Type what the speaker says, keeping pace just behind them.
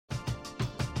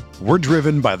We're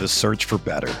driven by the search for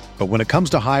better. But when it comes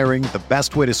to hiring, the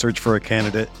best way to search for a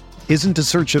candidate isn't to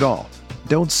search at all.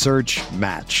 Don't search,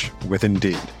 match with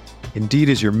Indeed. Indeed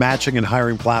is your matching and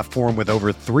hiring platform with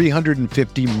over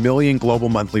 350 million global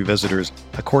monthly visitors,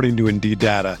 according to Indeed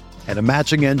data, and a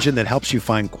matching engine that helps you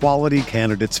find quality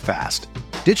candidates fast.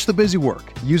 Ditch the busy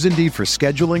work. Use Indeed for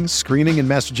scheduling, screening, and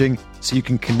messaging so you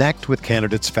can connect with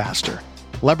candidates faster.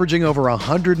 Leveraging over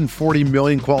 140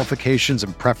 million qualifications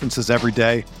and preferences every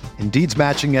day, Indeed's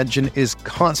matching engine is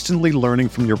constantly learning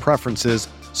from your preferences,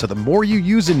 so the more you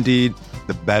use Indeed,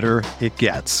 the better it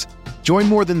gets. Join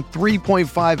more than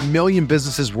 3.5 million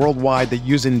businesses worldwide that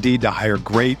use Indeed to hire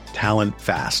great talent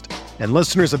fast. And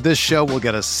listeners of this show will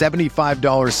get a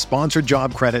 $75 sponsored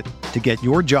job credit to get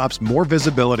your jobs more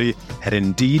visibility at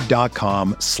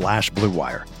Indeed.com/Blue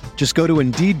Wire. Just go to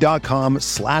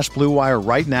Indeed.com/Blue Wire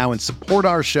right now and support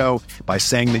our show by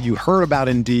saying that you heard about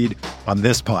Indeed on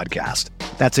this podcast.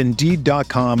 That's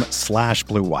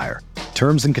Indeed.com/Blue Wire.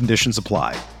 Terms and conditions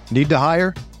apply. Need to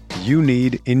hire? You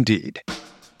need Indeed.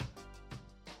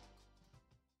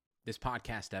 This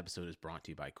podcast episode is brought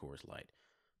to you by Coors Light.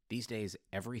 These days,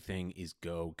 everything is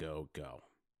go, go, go.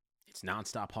 It's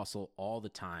nonstop hustle all the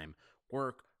time.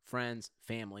 Work, friends,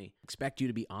 family, expect you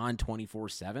to be on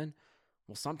 24/7.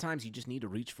 Well, sometimes you just need to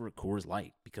reach for a Coors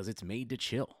Light because it's made to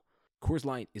chill. Coors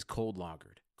Light is cold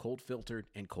lagered, cold filtered,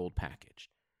 and cold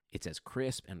packaged. It's as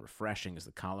crisp and refreshing as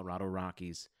the Colorado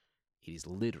Rockies. It is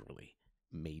literally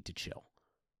made to chill.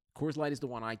 Coors Light is the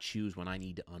one I choose when I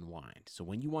need to unwind. So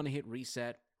when you want to hit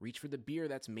reset, reach for the beer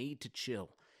that's made to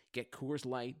chill. Get Coors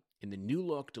Light in the new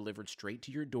look delivered straight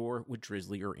to your door with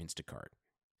Drizzly or Instacart.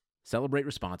 Celebrate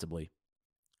responsibly.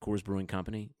 Coors Brewing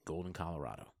Company, Golden,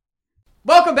 Colorado.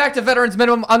 Welcome back to Veterans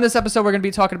Minimum. On this episode, we're going to be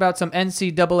talking about some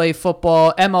NCAA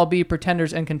football, MLB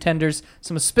pretenders and contenders,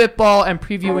 some spitball, and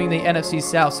previewing the NFC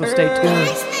South, so stay tuned.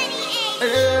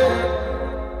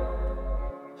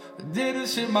 Did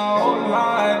this shit my whole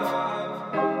life.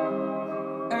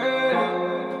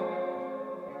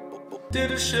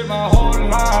 Did this shit my whole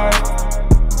life.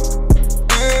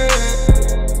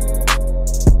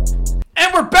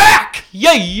 And we're back!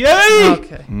 Yay, yay!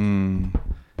 Okay.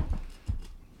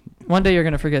 One day you're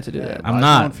going to forget to do that. I'm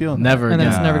not. Never and again. then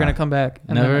it's never going to come back.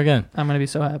 And Never then again. I'm going to be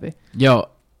so happy. Yo,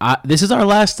 this is our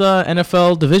last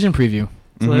NFL division preview.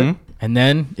 Mm-hmm. And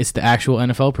then it's the actual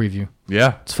NFL preview.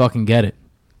 Yeah. Let's fucking get it.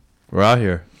 We're out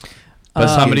here.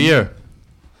 Best time of the year.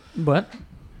 What?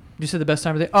 You said the best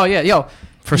time of the year? Oh, yeah. Yo.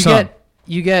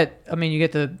 You get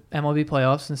the MLB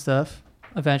playoffs and stuff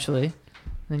eventually.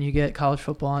 Then you get college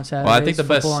football on Saturdays. Well, I think the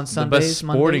best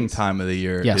sporting Mondays. time of the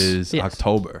year Yes. is Yes.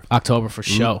 October. October for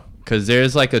show. Because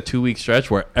there's like a 2-week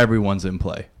stretch where everyone's in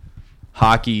play.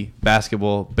 Hockey,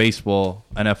 basketball, baseball,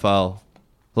 NFL,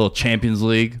 little Champions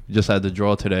League. Just had the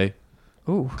draw today.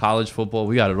 Ooh. College football.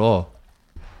 We got it all.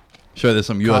 Sure, there's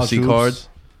some College UFC hoops. cards.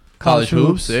 College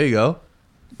hoops. There you go.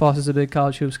 Boss is a big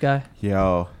college hoops guy.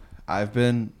 Yo, I've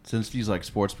been, since these like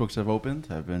sports books have opened,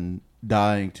 I've been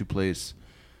dying to place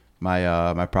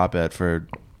my my prop bet for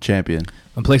champion.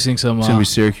 I'm placing some It's gonna be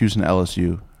Syracuse and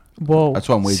LSU. Whoa. That's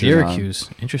what I'm wagering on. Syracuse.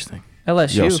 Interesting.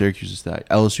 LSU. Yo, Syracuse is stacked.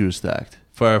 LSU is stacked.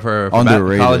 For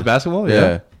Underrated. college basketball?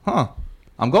 Yeah. Huh.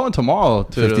 I'm going tomorrow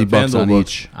to $50 the FanDuel on book.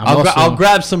 each. I'll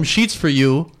grab some sheets for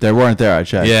you. They weren't there. I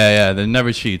checked. Yeah. They're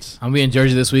never sheets. I'll be in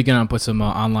Jersey this weekend. I'll put some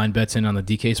online bets in on the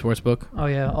DK Sportsbook. Oh,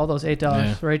 yeah. All those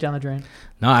 $8 right down the drain.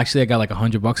 No, actually, I got like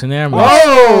 $100 in there. I'm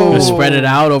Whoa! gonna spread it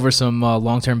out over some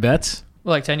long-term bets.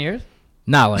 Like 10 years?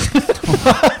 Not like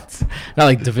not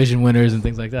like division winners and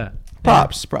things like that.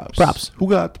 Props. Props. Who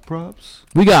got the props?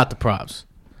 We got the props.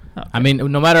 Okay. I mean,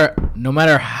 no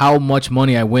matter how much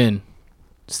money I win,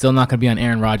 still not gonna be on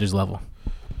Aaron Rodgers level.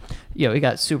 Yo, he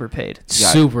got super paid.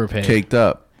 Super paid. Caked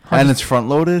up. And it's front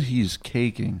loaded. He's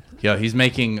caking. Yeah, he's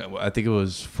making, I think it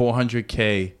was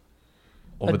 $400K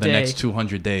over the day. next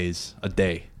 200 days a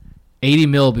day. 80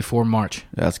 mil before March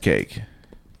That's cake.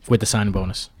 with the signing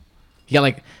bonus. He got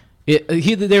like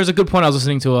there was a good point. I was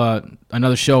listening to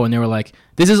another show and they were like,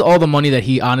 this is all the money that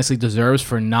he honestly deserves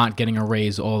for not getting a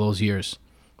raise all those years.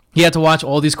 He had to watch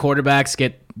all these quarterbacks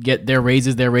get their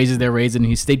raises, and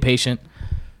he stayed patient,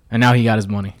 and now he got his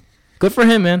money. Good for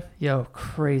him, man. Yo,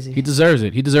 crazy. He deserves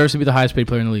it. He deserves to be the highest paid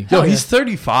player in the league. Yo, Hell he's yeah.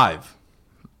 35.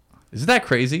 Isn't that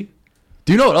crazy?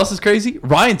 Do you know what else is crazy?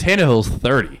 Ryan Tannehill's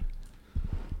 30.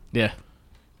 Yeah.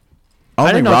 I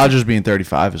don't didn't think know- Rodgers being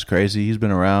 35 is crazy. He's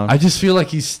been around. I just feel like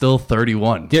he's still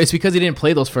 31. Yeah, it's because he didn't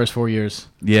play those first 4 years.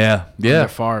 Yeah. Under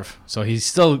Favre. So he's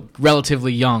still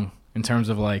relatively young in terms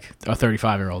of like a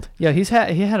 35-year-old. Yeah, he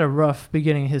had a rough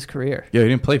beginning of his career. Yeah, he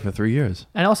didn't play for 3 years.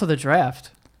 And also the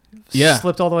draft. Yeah.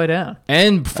 Slipped all the way down.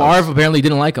 And Favre apparently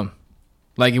didn't like him.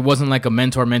 Like, it wasn't like a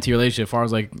mentor-mentee relationship. Favre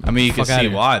was like, I mean, you can fuck outta see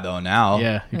here. why though now.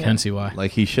 Yeah, you can see why.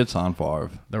 Like he shits on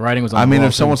Favre. The writing was on I the mean, wall.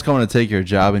 if someone's coming to take your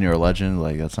job and you're a legend,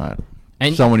 like that's not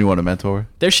And- someone you want to mentor.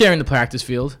 They're sharing the practice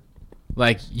field.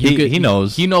 Like, He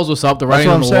knows. He knows what's up. The That's writing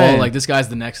what on the I'm wall. saying. Like, this guy's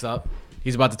the next up.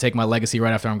 He's about to take my legacy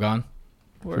right after I'm gone.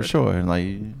 For sure. And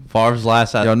like, Favre's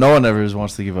last no one ever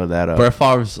wants to give that up. Brett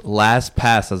Favre's last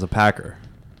pass as a Packer.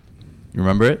 You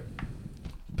remember it?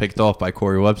 Picked off by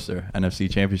Corey Webster, NFC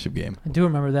Championship game I do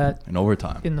remember that in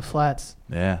overtime. in the flats.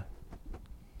 Yeah.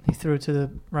 He threw it to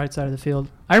the right side of the field.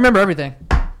 I remember everything.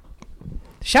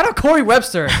 Shout out Corey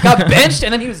Webster. Got benched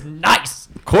and then he was nice.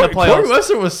 Corey in the playoffs.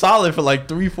 Webster was solid for like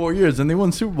 3-4 years, and they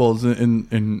won Super Bowls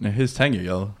in his tenure,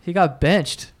 yo. He got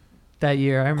benched that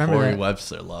year. I remember Corey that.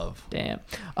 Webster, love. Damn.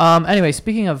 Anyway,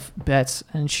 speaking of bets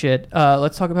and shit,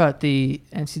 let's talk about the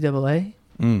NCAA.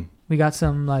 We got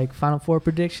some like Final Four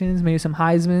predictions, maybe some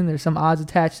Heisman. There's some odds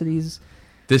attached to these.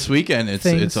 This weekend,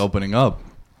 Things. it's opening up.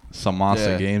 Some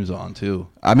monster Yeah. games on too.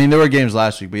 I mean, there were games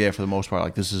last week, but yeah, for the most part,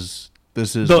 like this is The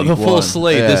week full one.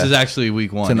 slate. Yeah. This is actually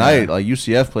week one tonight. yeah. Like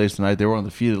UCF plays tonight. They were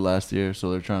undefeated last year,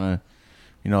 so they're trying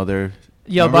to, they're.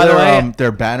 Yo, remember by the their, way,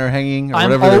 their banner hanging or I'm,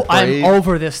 whatever. their I'm parade?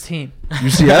 over this team.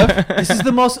 UCF. This is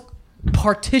the most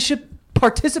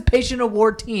participation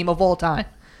award team of all time.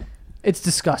 It's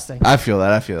disgusting. I feel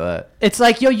that. It's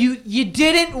like, yo, you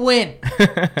didn't win.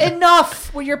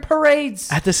 Enough with your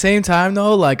parades. At the same time,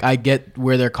 though, like, I get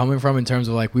where they're coming from in terms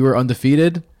of, like, we were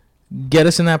undefeated. Get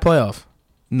us in that playoff.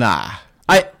 Nah.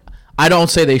 I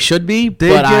don't say they should be, They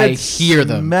but I get hear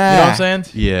them. You know what I'm saying?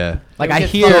 Yeah. Like, They I get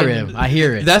hear fucking- him. I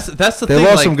hear it. That's the They thing.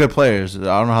 lost like, some good players. I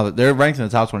don't know how they're ranked in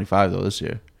the top 25 though this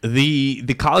year.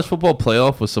 The college football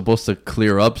playoff was supposed to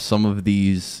clear up some of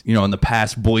these, in the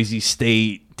past, Boise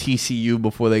State, TCU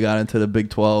before they got into the Big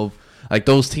 12. Like,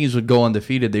 those teams would go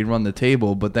undefeated. They'd run the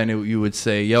table, but then you would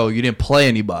say, yo, you didn't play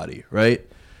anybody, right?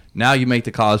 Now you make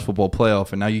the college football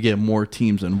playoff, and now you get more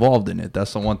teams involved in it.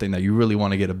 That's the one thing that you really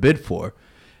want to get a bid for.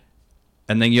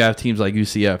 And then you have teams like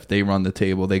UCF. They run the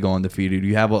table. They go undefeated.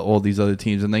 You have all these other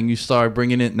teams. And then you start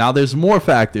bringing in. Now there's more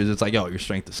factors. It's like, yo, your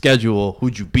strength of schedule.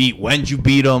 Who'd you beat? When'd you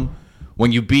beat them?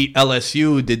 When you beat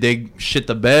LSU, did they shit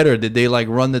the bed or did they, like,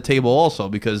 run the table also?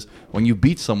 Because when you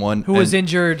beat someone. Who was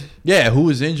injured? Yeah, who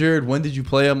was injured? When did you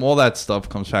play them? All that stuff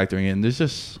comes factoring in. There's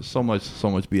just so much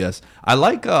BS. I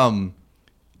like a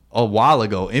while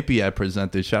ago, Impy had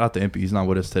presented. Shout out to Impy. He's not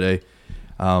with us today.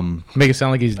 Make it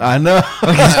sound like he's I know.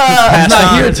 He's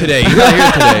not here today. He's not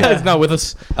here today. he's not with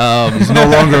us. He's no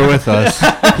longer with us.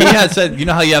 He had said, you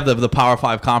know how you have the Power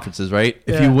 5 conferences, right?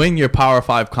 If Yeah. you win your Power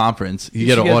 5 conference, you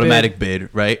get should an get automatic bid,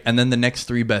 right? And then the next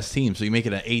 3 best teams, so you make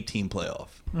it an 8-team playoff.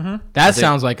 That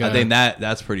sounds like I think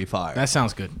that's pretty fire. that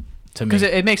sounds good to me. Because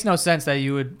it makes no sense that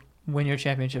you would win your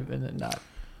championship and then not.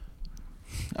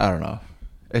 I don't know.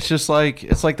 It's just like the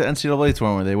NCAA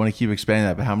tournament where they want to keep expanding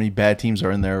that, but how many bad teams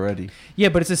are in there already? Yeah,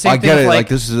 but it's the same I thing. get with it. like, Like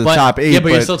this is the but- top 8. yeah,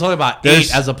 but you're still talking about 8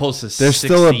 there's- as opposed to There's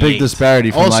still a big 68.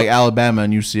 disparity from Also- like Alabama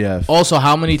and UCF. Also,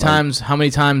 how many times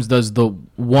does the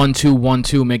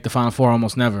 1-2-1-2 make the Final Four?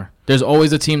 Almost never. There's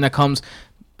always a team that comes,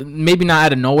 maybe not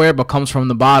out of nowhere, but comes from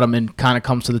the bottom and kind of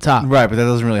comes to the top. Right, but that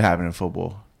doesn't really happen in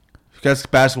football. Because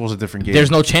basketball's a different game. There's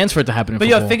no chance for it to happen in but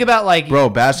football. yo, think about like Bro,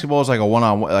 basketball is like a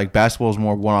one-on-one. Like basketball is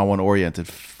more one-on-one oriented.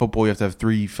 Football, you have to have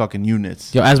 3 fucking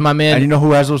units. Yo, as my man, And you know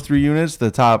who has those 3 units?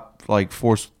 The top like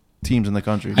 4 teams in the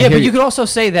country. yeah, hear but you. you could also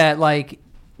say that like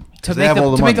to They make have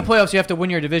all the make the money. playoffs, you have to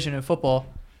win your division in football.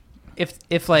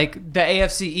 If like the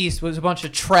AFC East was a bunch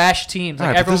of trash teams, like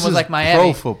Alright, but everyone this was is like Miami.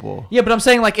 Pro football. Yeah, but I'm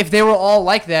saying like if they were all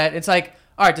like that, it's like,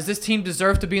 all right, does this team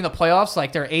deserve to be in the playoffs?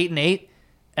 Like they're 8-8,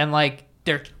 and like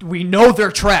we know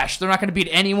they're trash. They're not going to beat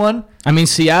anyone. I mean,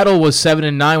 Seattle was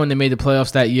 7-9 when they made the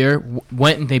playoffs that year.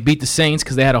 Went and they beat the Saints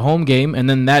because they had a home game, and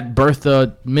then that birthed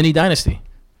a mini dynasty.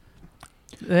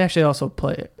 They actually also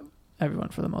play everyone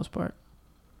for the most part.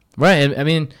 Right. I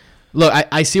mean, look,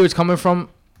 I see where it's coming from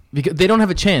because they don't have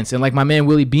a chance. And like my man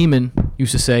Willie Beeman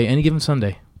used to say, any given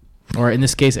Sunday, or in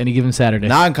this case, any given Saturday.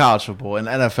 Not in college football. In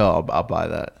NFL, I'll buy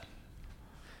that.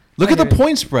 Look I at the agree.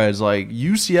 point spreads. Like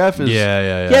UCF is.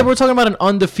 Yeah. Yeah, but we're talking about an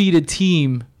undefeated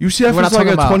team. UCF We're not is like talking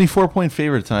a about- 24-point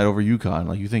favorite tonight over UConn.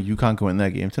 Like you think UConn can win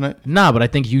that game tonight? Nah, but I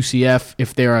think UCF,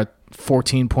 if they're a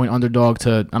 14-point underdog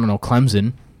to, I don't know,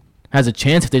 Clemson, has a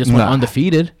chance if they just went Nah.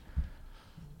 undefeated.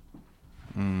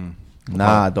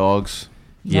 Nah, dogs.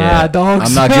 Yeah, dogs.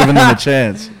 I'm not giving them a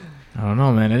chance. I don't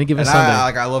know, man. Any given And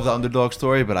Sunday. I love the underdog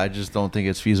story, but I just don't think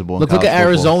it's feasible. in Look college at football.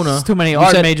 Arizona. There's too many You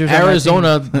art said majors on that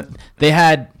Arizona, they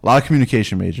had A lot of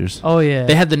communication majors. Oh yeah.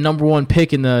 the number 1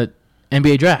 pick in the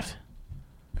NBA draft.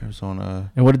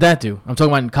 Arizona. And what did that do? I'm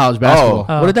talking about in college basketball.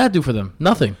 Oh. What did that do for them?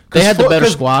 Nothing. They had the better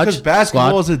squad. Because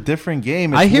basketball is a different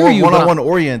game. It's I hear more you, but one-on-one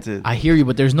oriented. I hear you,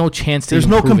 but there's no chance to There's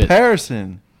no improve it.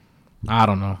 comparison. I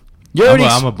don't know. You already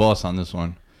I'm a boss on this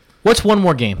one. What's one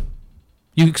more game?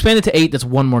 You expand it to 8. That's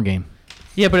one more game.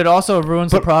 Yeah, but it also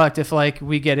ruins the product if like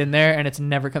we get in there and it's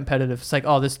never competitive. It's like,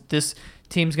 oh, this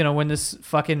team's gonna win this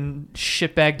fucking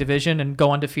shitbag division and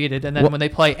go undefeated, and then when they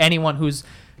play anyone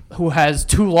who has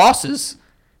 2 losses,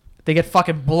 they get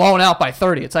fucking blown out by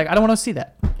 30. It's like, I don't want to see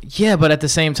that. Yeah, but at the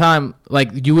same time,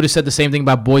 like you would have said the same thing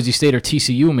about Boise State or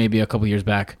TCU maybe a couple years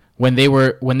back when they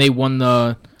won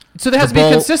the. So there has to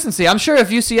bowl. be consistency. I'm sure if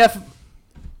UCF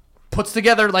puts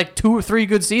together like 2 or 3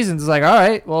 good seasons, it's like, all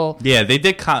right, well. Yeah, they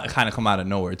did kind of come out of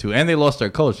nowhere too, and they lost their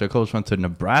coach. Their coach went to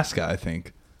Nebraska, I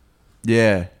think.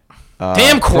 Yeah.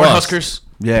 Damn Cornhuskers.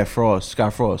 Yeah,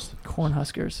 Scott Frost.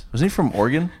 Cornhuskers. Wasn't he from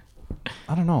Oregon?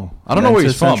 I don't know. I don't know where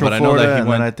he's from, but I know that he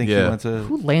went. I think he went to.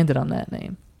 Who landed on that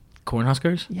name?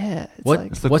 Cornhuskers. Yeah. It's What?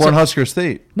 Like, It's the What's it- Cornhusker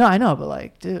State. no, I know, but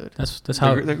like, dude. That's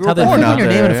how. They grew how up they I corn think out when you're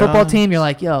there, naming a football yeah. team, you're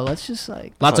like, yo, let's just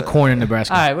like. Lots of corn in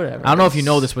Nebraska. All right, whatever. I don't know if you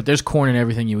know this, but there's corn in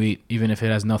everything you eat, even if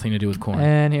it has nothing to do with corn.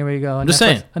 And here we go. I'm just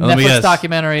saying. A Let me Netflix guess.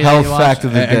 documentary. Health that you watch. fact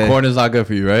of the day. And corn is not good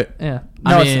for you, right? Yeah.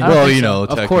 I No, mean, it's, I don't Well, think you so. know,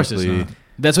 Of course it's technically. not.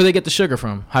 That's where they get the sugar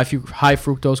from. High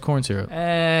fructose corn syrup.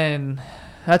 And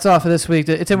that's all for this week.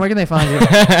 Tim, where can they find you?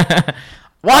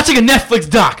 Watching a Netflix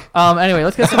doc. Anyway,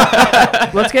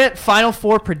 let's get Final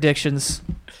Four predictions.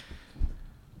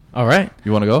 All right.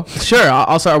 You want to go? Sure.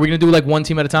 I'll start. Are we going to do like one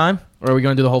team at a time? Or are we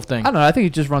going to do the whole thing? I don't know. I think you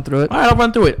just run through it. All right, I'll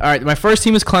run through it. All right, my first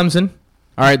team is Clemson.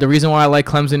 All right, the reason why I like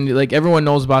Clemson, like everyone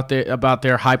knows about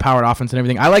their high-powered offense and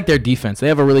everything. I like their defense. They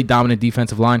have a really dominant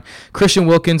defensive line. Christian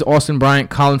Wilkins, Austin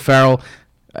Bryant, Colin Farrell,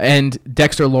 and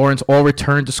Dexter Lawrence all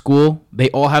returned to school. They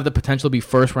all have the potential to be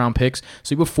first-round picks.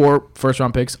 So you put 4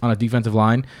 first-round picks on a defensive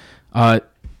line.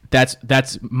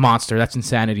 That's monster. That's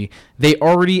insanity. They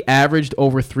already averaged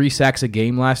over 3 sacks a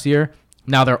game last year.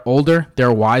 Now they're older,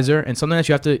 they're wiser, and something that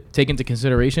you have to take into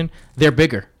consideration, they're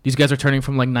bigger. These guys are turning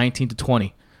from like 19 to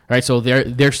 20, right? So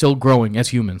they're still growing as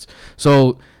humans.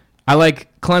 So I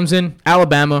like Clemson,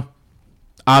 Alabama,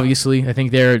 obviously. I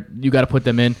think you got to put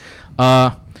them in.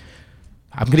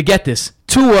 I'm going to get this.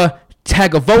 Tua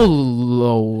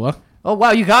Tagovailoa. Oh,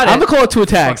 wow, you got it. I'm going to call it Tua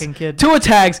Tags. Fucking kid. Tua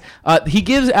Tags. He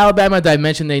gives Alabama a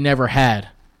dimension they never had.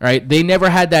 Right? They never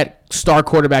had that star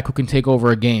quarterback who can take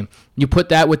over a game. You put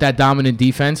that with that dominant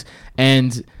defense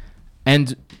and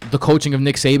the coaching of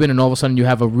Nick Saban, and all of a sudden you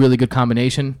have a really good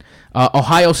combination.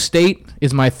 Ohio State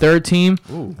is my third team.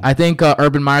 Ooh. I think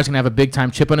Urban Meyer's going to have a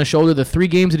big-time chip on his shoulder. The 3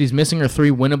 games that he's missing are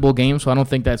 3 winnable games, so I don't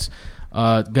think that's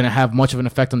going to have much of an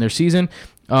effect on their season.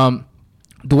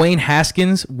 Dwayne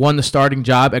Haskins won the starting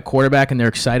job at quarterback, and they're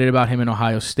excited about him in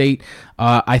Ohio State.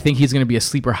 I think he's going to be a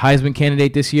sleeper Heisman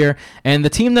candidate this year. And the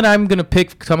team that I'm going to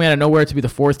pick coming out of nowhere to be the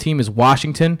 4th team is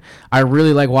Washington. I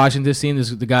really like Washington's team.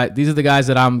 These are the guys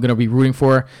that I'm going to be rooting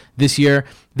for this year.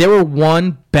 They were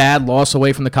 1 bad loss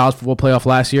away from the college football playoff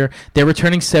last year. They're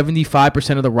returning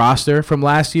 75% of the roster from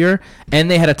last year, and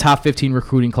they had a top 15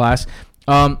 recruiting class.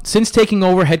 Since taking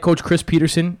over, head coach Chris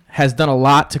Peterson has done a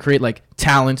lot to create like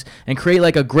talent and create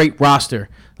like a great roster.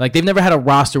 Like they've never had a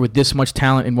roster with this much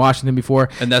talent in Washington before.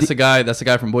 And that's the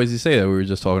guy from Boise State that we were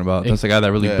just talking about. That's the guy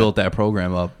that really built that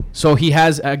program up. So he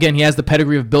has the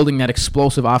pedigree of building that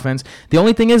explosive offense. The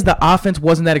only thing is the offense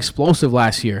wasn't that explosive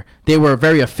last year. They were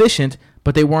very efficient,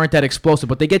 but they weren't that explosive.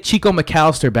 But they get Chico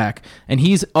McAllister back, and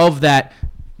he's of that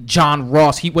John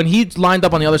Ross. When he lined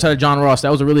up on the other side of John Ross,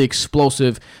 that was a really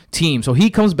explosive team. So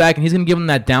he comes back, and he's going to give them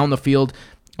that down the field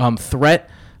threat.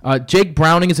 Jake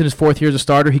Browning is in his 4th year as a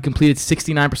starter. He completed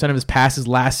 69% of his passes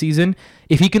last season.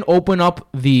 If he can open up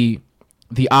the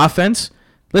offense,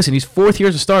 listen, he's 4th year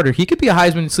as a starter. He could be a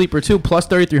Heisman sleeper too, plus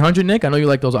 3,300. Nick, I know you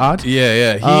like those odds.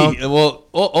 Yeah.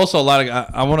 Also a lot of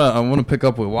I want to pick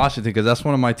up with Washington because that's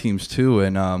one of my teams too,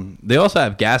 and they also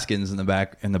have Gaskins in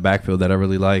the backfield that I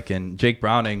really like, and Jake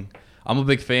Browning. I'm a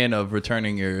big fan of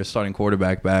returning your starting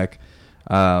quarterback back.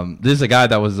 This is a guy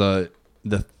that was the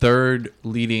 3rd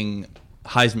leading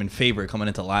Heisman favorite coming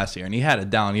into last year, and he had a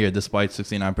down year despite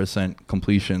 69%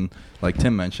 completion, like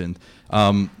Tim mentioned.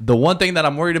 The one thing that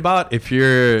I'm worried about, if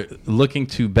you're looking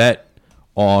to bet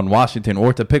on Washington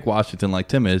or to pick Washington like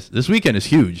Tim is, this weekend is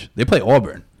huge. They play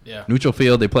Auburn. Yeah. Neutral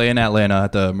field. They play in Atlanta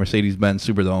at the Mercedes-Benz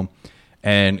Superdome.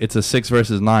 And it's a 6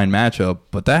 versus 9 matchup,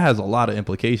 but that has a lot of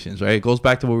implications, right? It goes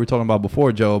back to what we were talking about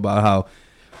before, Joe, about how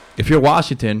if you're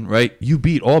Washington, right, you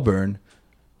beat Auburn,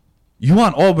 you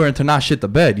want Auburn to not shit the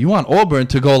bed. You want Auburn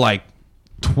to go like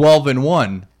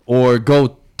 12-1 or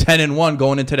go 10-1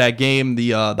 going into that game,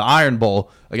 the Iron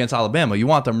Bowl against Alabama. You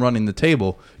want them running the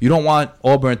table. You don't want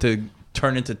Auburn to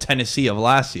turn into Tennessee of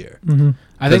last year.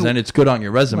 I think then it's good on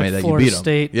your resume Like that Florida you beat them.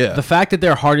 State. Yeah. the fact that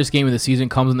their hardest game of the season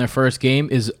comes in their first game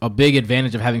is a big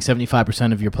advantage of having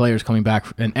 75% of your players coming back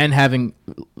and having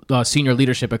senior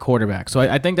leadership at quarterback. So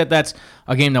I think that's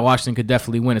a game that Washington could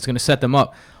definitely win. It's going to set them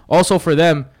up. Also for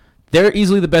them, they're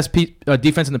easily the best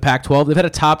defense in the Pac-12. They've had a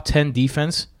top 10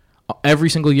 defense every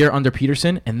single year under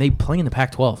Peterson, and they play in the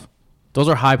Pac-12. Those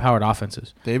are high-powered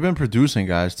offenses. They've been producing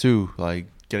guys too, like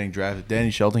getting drafted. Danny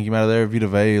Shelton came out of there. Vita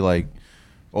Vea, like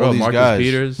all these Marcus guys.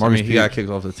 Peters. Marcus he Peters. got kicked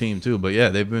off the team too. But yeah,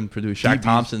 they've been produced. Shaq DBs.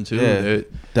 Thompson too. Yeah.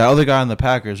 That other guy on the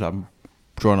Packers, I'm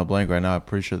drawing a blank right now. I'm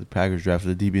pretty sure the Packers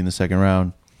drafted a DB in the second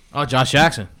round. Oh, Josh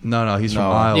Jackson. No, he's from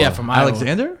No. Iowa. Yeah, from Iowa.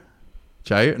 Alexander?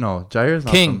 Jair's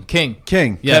not King.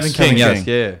 Kevin Yes. King, yes,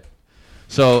 yeah.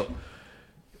 So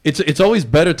it's always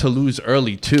better to lose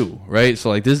early too, right? So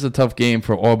like this is a tough game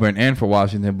for Auburn and for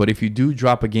Washington, but if you do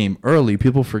drop a game early,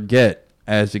 people forget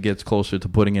as it gets closer to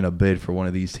putting in a bid for one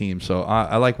of these teams. So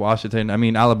I like Washington. I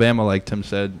mean, Alabama, like Tim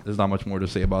said, there's not much more to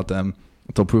say about them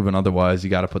until proven otherwise.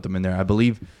 You got to put them in there. I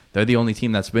believe they're the only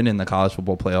team that's been in the college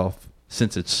football playoff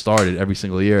since it started every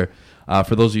single year.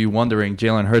 For those of you wondering,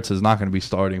 Jalen Hurts is not going to be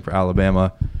starting for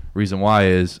Alabama. Reason why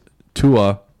is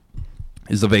Tua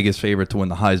is the Vegas favorite to win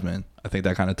the Heisman. I think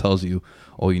that kind of tells you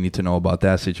all you need to know about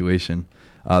that situation.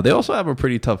 They also have a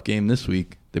pretty tough game this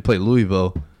week. They play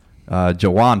Louisville.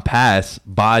 Jawan Pass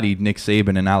bodied Nick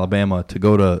Saban in Alabama to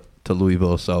go to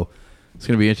Louisville. So it's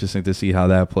going to be interesting to see how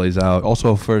that plays out.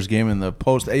 Also, first game in the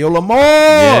post. Hey, yo, Lamar!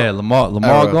 Yeah,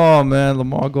 Lamar gone, man.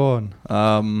 Lamar gone.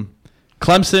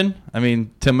 Clemson, I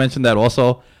mean, Tim mentioned that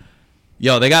also.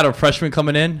 Yo, they got a freshman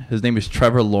coming in. His name is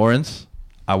Trevor Lawrence.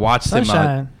 I watched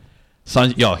Sunshine.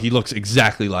 him. He looks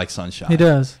exactly like Sunshine. He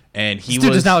does. And he This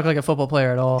dude does not look like a football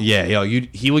player at all. Yeah,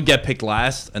 he would get picked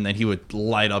last, and then he would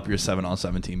light up your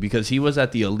 7-on-7 team because he was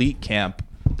at the elite camp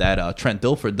that Trent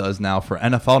Dilfer does now for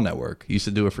NFL Network. He used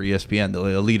to do it for ESPN, the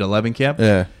Elite 11 camp.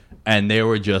 Yeah. And they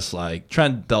were just like,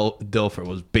 Trent Dilfer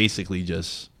was basically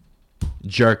just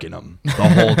jerking him the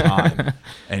whole time.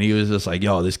 And he was just like,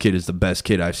 yo, this kid is the best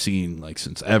kid I've seen like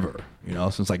since ever,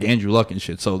 since like Andrew Luck and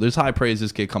shit. So there's high praise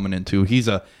this kid coming in too. He's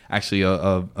actually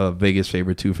a Vegas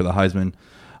favorite too for the Heisman.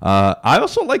 I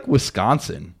also like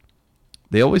Wisconsin.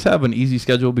 They always have an easy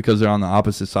schedule because they're on the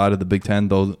opposite side of the Big Ten,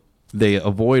 though they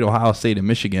avoid Ohio State and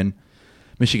Michigan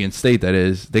State, that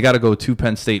is. They got to go to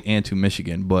Penn State and to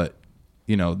Michigan, but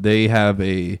they have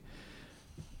the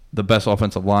best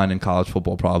offensive line in college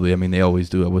football probably. I mean, they always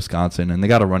do at Wisconsin, and they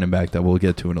got a running back that we'll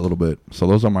get to in a little bit. So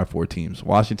those are my 4 teams: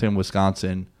 Washington,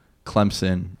 Wisconsin,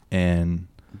 Clemson, and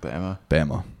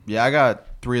Bama. Yeah, I got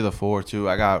 3 of the 4 too.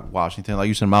 I got Washington. Like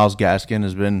you said, Myles Gaskin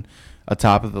has been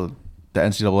atop of the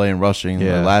NCAA in rushing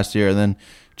last year, and then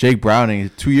Jake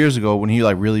Browning 2 years ago when he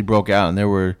like really broke out, and there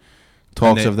were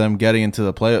talks of them getting into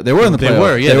the playoff. They were in the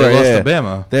playoff. They lost to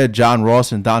Bama. They had John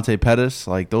Ross and Dante Pettis.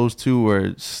 Like those two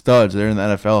were studs. They're in the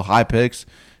NFL, high picks.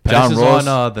 Pettis John Ross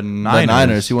on the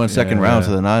Niners. He went second round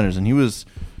to the Niners, and he was,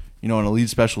 an elite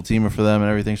special teamer for them and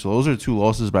everything. So those are 2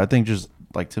 losses. But I think just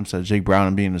like Tim said, Jake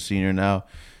Browning being a senior now,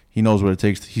 he knows what it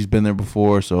takes. He's been there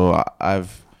before, so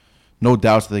I've no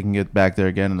doubts that they can get back there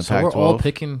again in the Pac-12. So we're all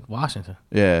picking Washington.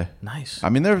 Yeah. Nice. I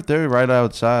mean, they're right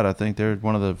outside. I think they're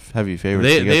one of the heavy favorites.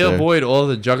 They avoid all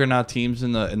the juggernaut teams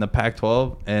in the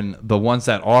Pac-12, and the ones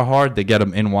that are hard, they get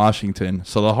them in Washington.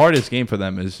 So the hardest game for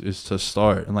them is to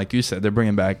start. And like you said, they're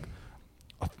bringing back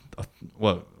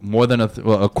more than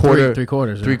a quarter,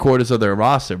 three-quarters of their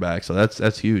roster back. So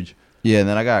that's huge. Yeah, and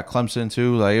then I got Clemson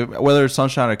too. Like whether it's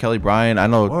Sunshine or Kelly Bryant, I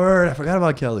know. I forgot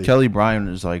about Kelly. Kelly Bryant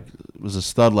was a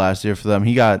stud last year for them.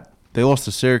 They lost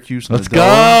to Syracuse. Let's go!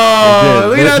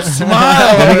 Look at that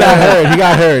smile. He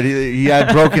got hurt. He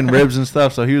had broken ribs and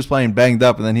stuff, so he was playing banged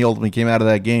up, and then he ultimately came out of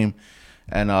that game.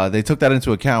 And they took that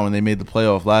into account when they made the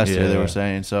playoff last year. They were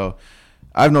saying so.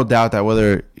 I have no doubt that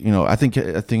whether I think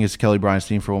it's Kelly Bryant's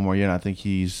team for one more year, and I think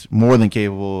he's more than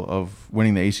capable of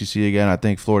winning the ACC again. I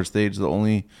think Florida State is the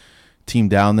only team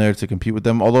down there to compete with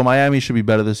them. Although Miami should be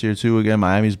better this year too. Again,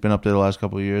 Miami's been up there the last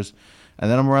couple of years,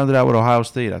 and then I'm rounded out with Ohio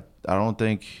State. I don't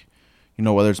think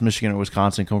whether it's Michigan or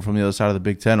Wisconsin coming from the other side of the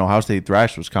Big Ten. Ohio State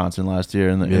thrashed Wisconsin last year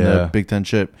in the Big Ten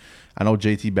chip. I know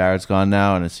JT Barrett's gone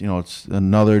now, and it's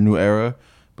another new era,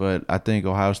 but I think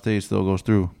Ohio State still goes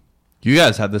through. You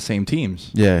guys have the same teams.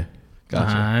 Yeah.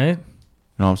 Gotcha. All right. You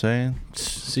know what I'm saying?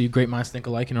 So you great minds think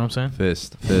alike, you know what I'm saying?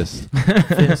 Fist.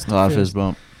 A lot of fist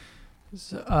bump.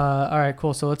 So, all right,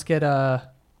 cool. So let's get who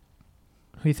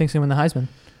do you think's gonna win the Heisman?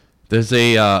 There's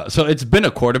so it's been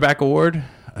a quarterback award.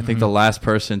 I think the last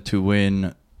person to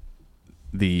win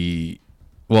the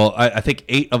Well, I think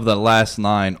 8 of the last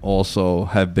 9 also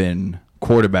have been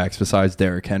quarterbacks besides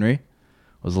Derrick Henry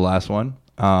was the last one.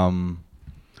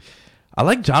 I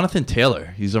like Jonathan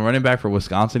Taylor. He's a running back for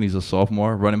Wisconsin. He's a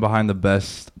sophomore, running behind the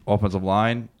best offensive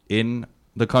line in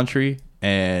the country.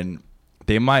 And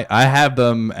I have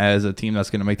them as a team that's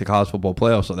going to make the college football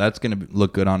playoff, so that's going to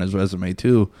look good on his resume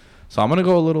too. So I'm going to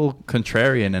go a little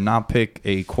contrarian and not pick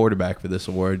a quarterback for this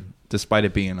award, despite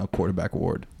it being a quarterback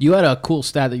award. You had a cool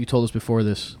stat that you told us before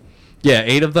this. Yeah,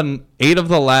 8 of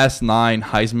the last 9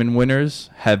 Heisman winners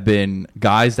have been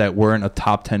guys that weren't a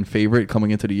top 10 favorite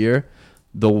coming into the year.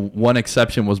 The one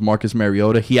exception was Marcus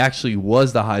Mariota. He actually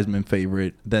was the Heisman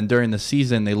favorite. Then during the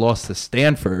season, they lost to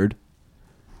Stanford.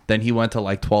 Then he went to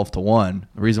like 12-1.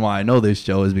 The reason why I know this,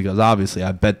 Joe, is because obviously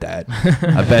I bet that.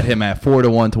 I bet him at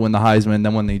 4-1 to win the Heisman.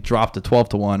 Then when they dropped to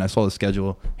 12-1, I saw the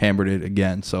schedule, hammered it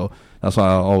again. So that's why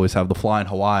I always have the Flying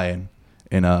Hawaiian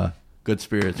in good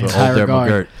spirits with old Derek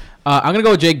McGirt. I'm gonna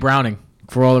go with Jake Browning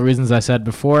for all the reasons I said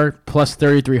before. Plus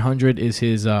 3,300 is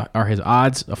his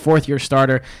odds. A 4th-year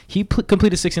starter. He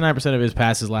completed 69% of his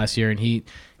passes last year, and he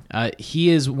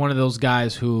is one of those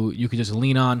guys who you could just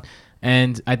lean on.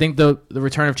 And I think the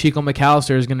return of Chico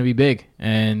McAllister is going to be big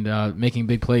and making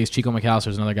big plays. Chico McAllister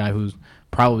is another guy who's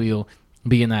probably will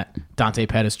be in that Dante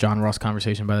Pettis, John Ross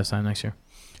conversation by this time next year.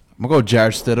 I'm going to go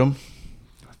Jarrett Stidham.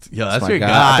 Yo, that's your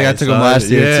guy. I think I took him last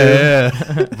year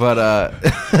too.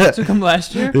 But took him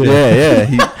last year. Yeah.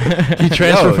 He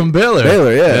transferred from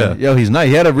Baylor. Yeah. Yo, he's nice.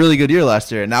 He had a really good year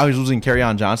last year. And now he's losing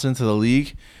Kerryon Johnson to the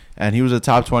league. And he was a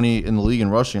top 20 in the league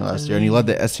in rushing last year. And he led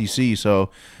the SEC. So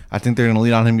I think they're going to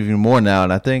lean on him even more now.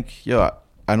 And I think,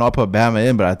 I know I put Bama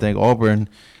in, but I think Auburn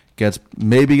gets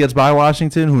by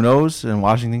Washington. Who knows? And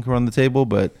Washington can run the table.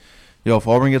 But, if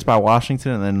Auburn gets by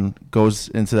Washington and then goes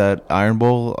into that Iron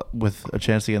Bowl with a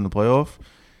chance to get in the playoff,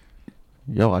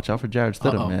 watch out for Jarrett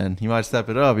Stidham, man. He might step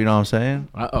it up. You know what I'm saying?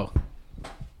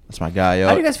 That's my guy, yo.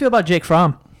 How do you guys feel about Jake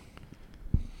Fromm?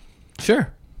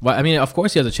 Sure. Well, I mean, of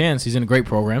course he has a chance. He's in a great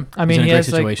program. I mean, he's in a great has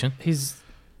situation. He's,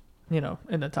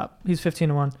 in the top. He's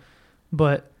 15-1,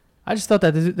 but I just thought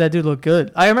that dude looked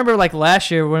good. I remember like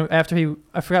last year I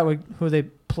forgot who they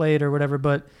played or whatever,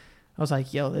 but I was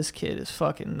like, yo, this kid is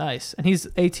fucking nice, and he's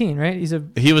 18, right?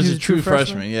 He was a true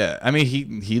freshman. Yeah, I mean,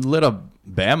 he lit up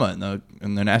Bama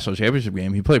in the national championship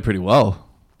game. He played pretty well.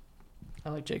 I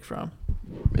like Jake Fromm.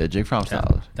 Yeah, Jake Fromm's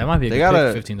solid. That might be they got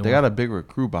a big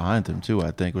recruit behind him too.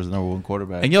 I think was the number 1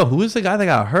 quarterback. And who was the guy that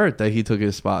got hurt that he took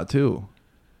his spot too?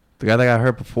 The guy that got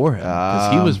hurt before him,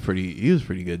 because he was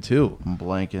pretty good too. I'm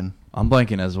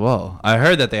blanking as well. I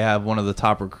heard that they have one of the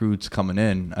top recruits coming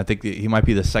in. I think he might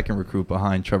be the 2nd recruit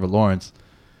behind Trevor Lawrence.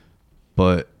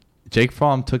 But Jake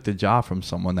Fromm took the job from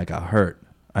someone that got hurt.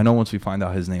 I know once we find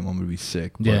out his name, I'm gonna be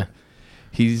sick. But yeah.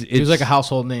 He was like a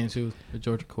household name too, the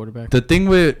Georgia quarterback. The thing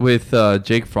with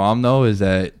Jake Fromm though is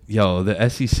that the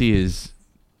SEC is,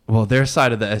 well, their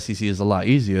side of the SEC is a lot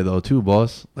easier though too,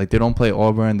 boss. Like they don't play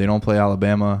Auburn, they don't play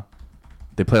Alabama,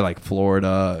 they play like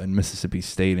Florida and Mississippi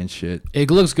State and shit.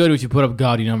 It looks good if you put up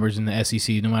gaudy numbers in the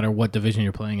SEC, no matter what division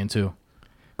you're playing in too.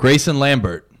 Grayson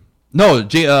Lambert, no,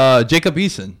 Jacob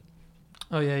Eason.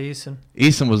 Oh yeah, Eason.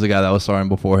 Eason was the guy that was starting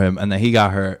before him, and then he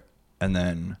got hurt, and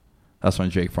then that's when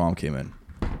Jake Fromm came in.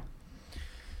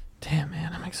 Damn,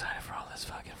 man, I'm excited for all this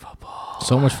fucking football.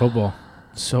 So much football.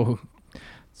 So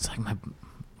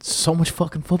much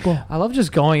fucking football. I love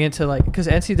just going into because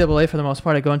NCAA for the most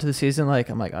part, I go into the season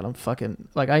I'm like, I don't fucking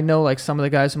I know like some of the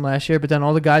guys from last year, but then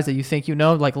all the guys that you think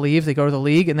leave, they go to the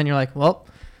league, and then you're like, well,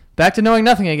 back to knowing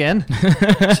nothing again.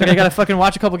 So I gotta fucking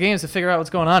watch a couple games to figure out what's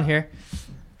going on here.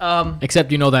 Except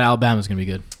that Alabama's gonna be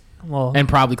good. Well, and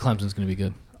probably Clemson's gonna be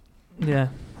good. Yeah.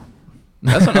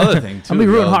 That's another thing too. I'm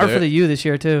gonna be rooting hard for the U this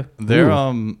year too. They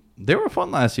were fun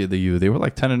last year. The U, they were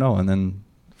like 10-0, and then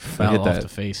fell off the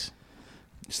face.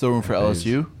 Still room for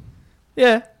LSU?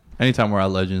 Yeah. Anytime we're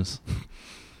at Legends.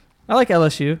 I like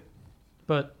LSU,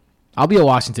 but I'll be a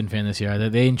Washington fan this year.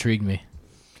 They intrigued me.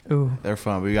 Ooh, they're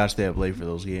fun. We gotta stay up late for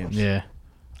those games. Yeah,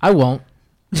 I won't.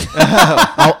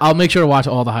 I'll make sure to watch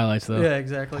all the highlights though. Yeah,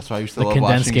 exactly. That's why I used to love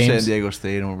watching San Diego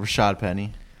State and Rashad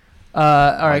Penny. All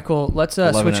right, cool. Let's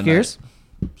switch gears.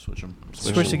 Switch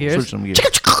the gears. Switch them gears.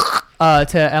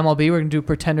 To MLB, we're gonna do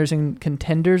pretenders and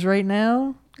contenders right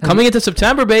now. Coming into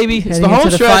September, baby. It's the home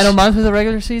stretch. The final month of the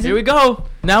regular season. Here we go.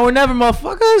 Now or never,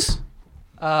 motherfuckers.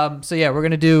 So yeah, we're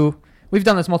gonna do. We've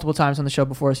done this multiple times on the show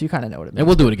before, so you kind of know what it means. And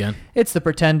we'll do it again. It's the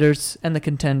pretenders and the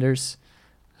contenders.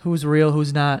 Who's real?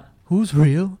 Who's not? Who's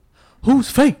real? Who's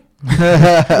fake?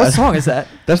 What song is that?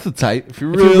 That's the type. If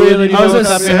you If you really need I was to gonna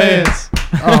clap your say- hands.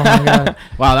 Oh my god,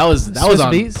 Wow, that was Swiss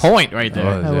on beats? point right there.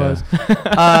 Oh, that yeah. was.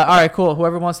 All right, cool.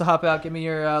 Whoever wants to hop out, give me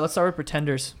your. Let's start with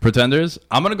pretenders. Pretenders.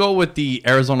 I'm gonna go with the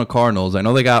Arizona Cardinals. I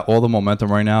know they got all the momentum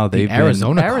right now. They've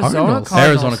Arizona Arizona Cardinals.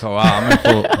 Arizona Cardinals. Wow,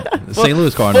 I'm in full St.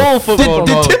 Louis Cardinals. Full football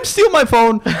Did mode. Tim steal my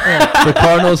phone? The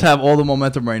Cardinals have all the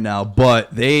momentum right now,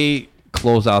 but they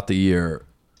close out the year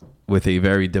with a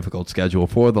very difficult schedule.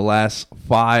 For the last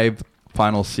 5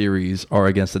 final series are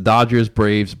against the Dodgers,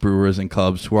 Braves, Brewers, and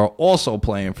Cubs, who are also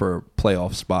playing for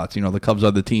playoff spots. You know, the Cubs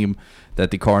are the team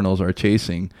that the Cardinals are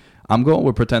chasing. I'm going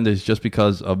with pretenders just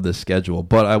because of the schedule.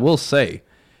 But I will say,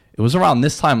 it was around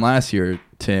this time last year,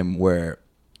 Tim, where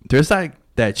there's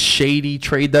that shady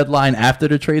trade deadline after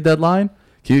the trade deadline.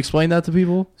 Can you explain that to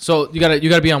people? So you gotta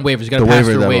be on waivers. You gotta The pass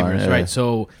waiver through deadline, waivers, yeah. right?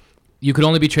 So you could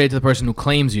only be traded to the person who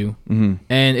claims you, and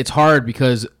it's hard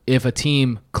because if a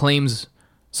team claims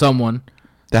someone,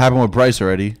 That happened with Bryce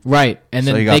already. right, and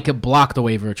So then you they got- could block the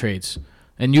waiver trades.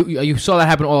 And you saw that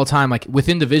happen all the time. Like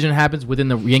within division it happens, within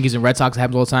the Yankees and Red Sox it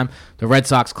happens all the time. The Red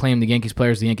Sox claim the Yankees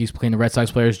players, the Yankees claim the Red Sox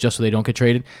players just so they don't get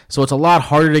traded. So it's a lot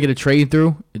harder to get a trade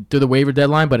through the waiver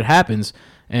deadline, but it happens.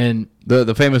 And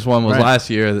The famous one was Right.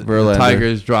 last year. The Verlander.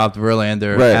 Tigers dropped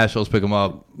Verlander. Right. Astros pick him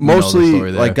up. You know the Mostly,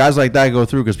 story there. like guys like that go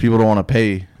through because people don't want to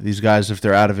pay these guys if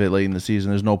they're out of it late in the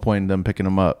season. There's no point in them picking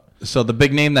them up. So the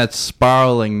big name that's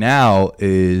spiraling now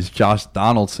is Josh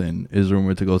Donaldson is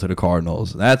rumored to go to the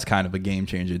Cardinals. That's kind of a game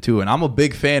changer too. And I'm a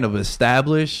big fan of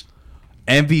established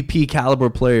MVP caliber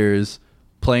players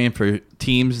playing for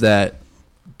teams that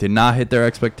did not hit their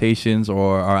expectations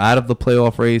or are out of the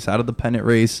playoff race, out of the pennant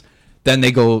race. Then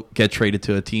they go get traded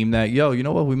to a team that, you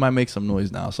know what, we might make some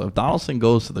noise now. So if Donaldson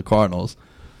goes to the Cardinals,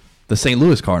 the St.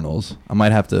 Louis Cardinals, I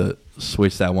might have to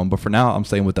switch that one. But for now, I'm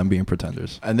staying with them being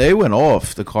pretenders. And they went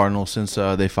off the Cardinals since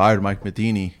they fired Mike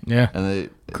Matheny. yeah,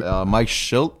 And Mike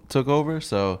Schilt took over.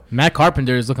 So Matt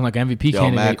Carpenter is looking like an MVP Matt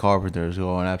candidate Carpenter is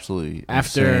going absolutely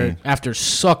after insane.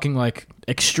 sucking like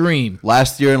extreme.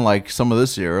 Last year and like some of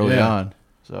this year early Yeah. on.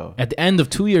 So At the end of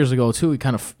 2 years ago too, he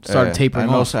kind of started yeah, tapering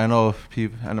off. I know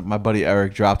people. I know my buddy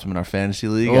Eric dropped him in our fantasy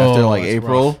league Oh, after like that's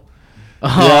April.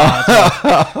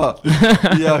 Oh,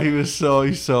 Yeah, he's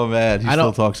so mad. He I still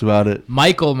don't- talks about it.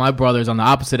 Michael, my brother's on the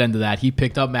opposite end of that. He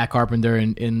picked up Matt Carpenter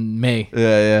in May.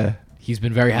 Yeah. He's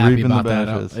been very happy Reaping the about that.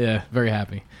 benefits. Yeah, very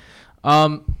happy.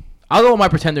 I'll go with my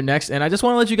pretender next, and I just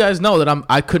want to let you guys know that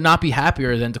I could not be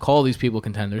happier than to call these people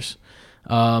contenders.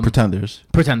 Pretenders,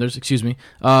 excuse me.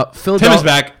 Philadelphia. Tim is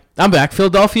back. I'm back.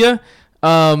 Philadelphia.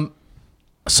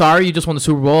 Sorry, you just won the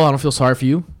Super Bowl. I don't feel sorry for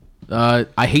you.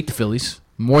 I hate the Phillies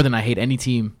more than I hate any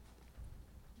team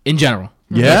in general.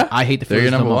 Yeah? I hate the They're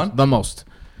Phillies your number the most, one? the most.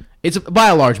 It's by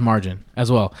a large margin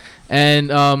as well. And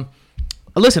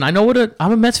listen, I'm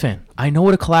a Mets fan. I know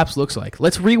what a collapse looks like.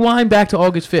 Let's rewind back to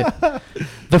August 5th.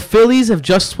 The Phillies have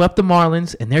just swept the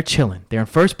Marlins, and they're chilling. They're in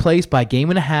first place by a game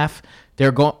and a half.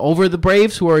 They're going over the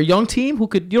Braves, who are a young team who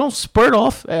could, spurt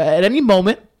off at any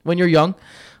moment when you're young.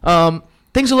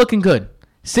 Things are looking good.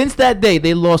 Since that day,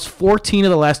 they lost 14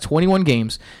 of the last 21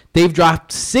 games. They've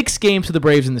dropped 6 games to the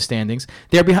Braves in the standings.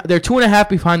 They're 2.5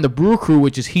 behind the Brew Crew,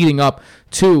 which is heating up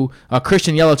too.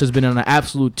 Christian Yelich has been on an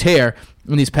absolute tear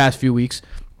in these past few weeks.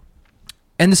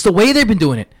 And it's the way they've been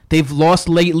doing it. They've lost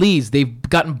late leads. They've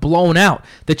gotten blown out.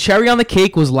 The cherry on the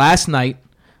cake was last night,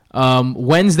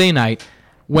 Wednesday night,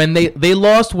 when they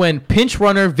lost when pinch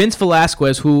runner Vince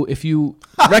Velasquez, who, if you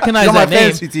recognize On my that name,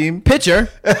 fantasy team. pitcher,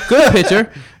 good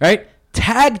pitcher, right?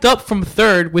 Tagged up from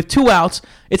third with 2 outs.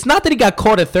 It's not that he got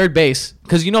caught at third base,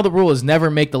 because the rule is never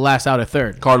make the last out at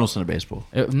third. Cardinals in a baseball.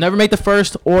 Never make the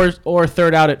first or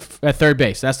third out at third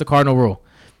base. That's the Cardinal rule.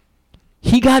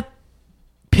 He got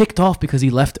picked off because he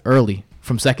left early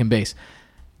from second base.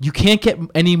 You can't get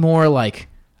any more like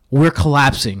we're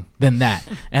collapsing than that.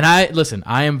 And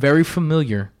I am very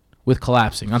familiar with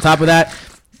collapsing. On top of that,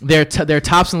 they're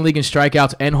tops in the league in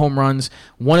strikeouts and home runs.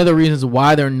 One of the reasons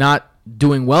why they're not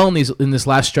doing well in this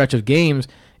last stretch of games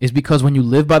is because when you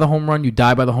live by the home run, you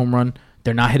die by the home run.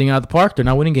 They're not hitting out of the park. They're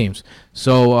not winning games.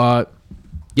 So,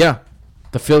 yeah,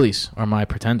 the Phillies are my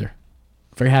pretender.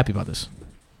 Very happy about this.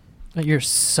 You're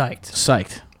psyched.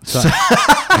 Psyched.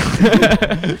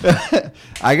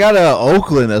 I got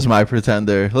Oakland as my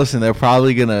pretender. Listen, they're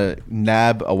probably gonna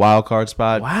nab a wild card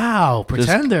spot. Wow, Just-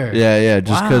 pretender. Yeah,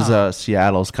 just because Wow.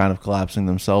 Seattle's kind of collapsing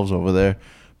themselves over there.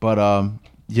 But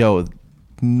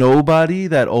nobody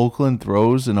that Oakland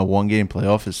throws in a one-game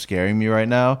playoff is scaring me right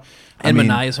now. And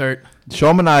Manai is hurt.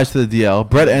 Show Manai to the DL.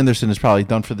 Brett Anderson is probably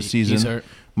done for the season. He's hurt.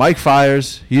 Mike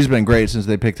Fiers, he's been great since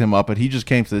they picked him up, but he just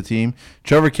came to the team.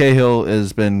 Trevor Cahill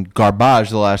has been garbage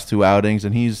the last 2 outings,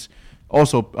 and he's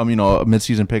Also, a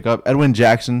midseason pickup. Edwin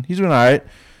Jackson, he's doing all right.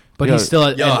 But Yo, he's still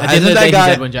at the end of hasn't the day, that he's guy?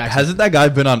 Edwin Jackson. Hasn't that guy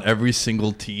been on every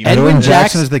single team? Edwin Jackson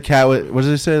Jackson is the cat with, what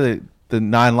did they say? The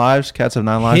 9 lives? Cats have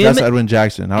 9 lives? Him That's Edwin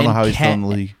Jackson. I don't know and how he's still in the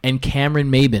league. And Cameron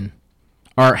Maben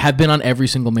have been on every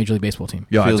single Major League Baseball team.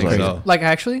 Yo, I Feels think like so. Like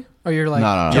actually, or you're like,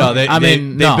 No. Yo, they've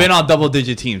no. been on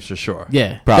double-digit teams for sure.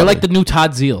 Yeah. Probably. They're like the new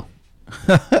Todd Zeal.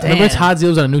 Remember Todd Zeal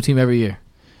was on a new team every year.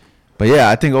 But yeah,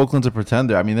 I think Oakland's a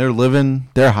pretender. I mean,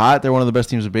 they're hot. They're one of the best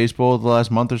teams of baseball the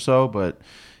last month or so, but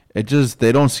they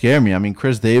don't scare me. I mean,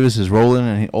 Chris Davis is rolling,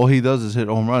 and all he does is hit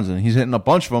home runs, and he's hitting a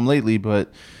bunch of them lately,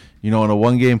 but, in a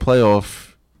one-game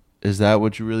playoff, is that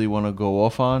what you really want to go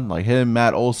off on? Like him,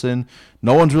 Matt Olson.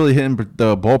 No one's really hitting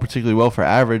the ball particularly well for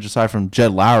average, aside from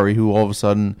Jed Lowry, who all of a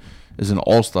sudden is an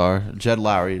all-star. Jed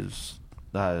Lowry is...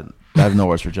 I have no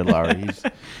words for Jed Lowry.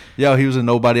 He was a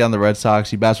nobody on the Red Sox.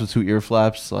 He bats with 2 ear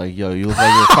flaps. Like, you look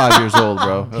like you're 5 years old,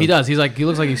 bro. He does. He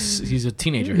looks like he's a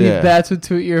teenager. he Yeah. bats with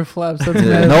 2 ear flaps. That's Yeah,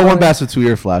 mad no one funny. bats with 2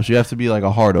 ear flaps. You have to be like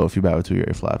a hardo if you bat with 2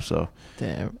 ear flaps. So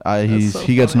Damn.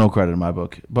 he gets no credit in my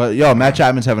book. But Matt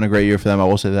Chapman's having a great year for them. I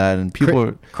will say that. And people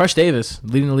are Crush Davis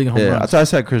leading the league in home yeah. runs. That's why I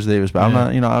said Chris Davis, but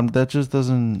I'm Yeah. not. That just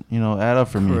doesn't add up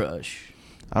for me. Crush.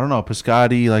 I don't know.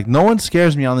 Piscotty, like no one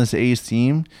scares me on this A's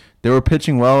team. They were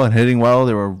pitching well and hitting well.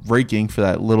 They were raking for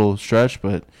that little stretch,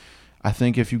 but I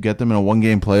think if you get them in a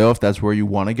one-game playoff, that's where you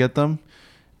want to get them,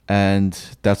 and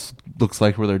that looks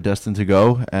like where they're destined to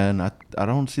go. And I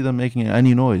don't see them making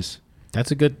any noise.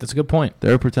 That's a good point.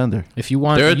 They're a pretender. If you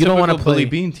want, They're a you don't want to typical play. Billy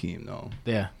Bean team, though.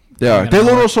 Yeah. They are. They're They're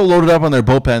gonna- also loaded up on their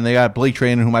bullpen. They got Blake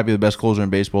Trainer, who might be the best closer in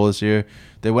baseball this year.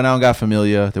 They went out and got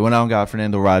Familia. They went out and got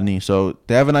Fernando Rodney. So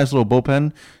they have a nice little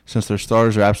bullpen since their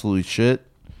starters are absolutely shit.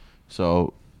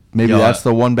 So maybe that's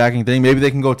the one backing thing. Maybe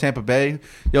they can go Tampa Bay.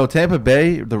 Tampa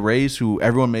Bay, the Rays, who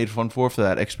everyone made fun for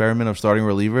that experiment of starting a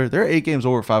reliever, they're 8 games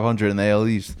over 500 in the AL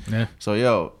East. Yeah.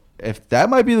 So, if that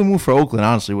might be the move for Oakland,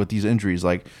 honestly, with these injuries.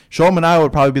 Like, Sean Manaea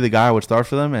would probably be the guy I would start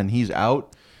for them, and he's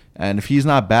out. And if he's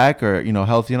not back or,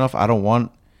 healthy enough, I don't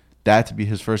want that to be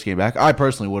his first game back. I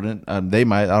personally wouldn't. They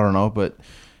might. I don't know. But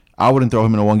I wouldn't throw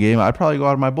him in a one game. I'd probably go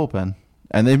out of my bullpen.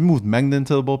 And they've moved Mengden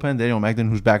to the bullpen. Daniel Mengden,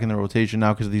 who's back in the rotation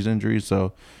now because of these injuries.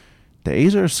 So the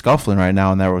A's are scuffling right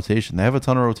now in that rotation. They have a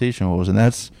ton of rotation woes, and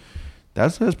that's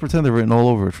pretender written all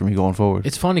over it for me going forward.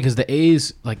 It's funny because the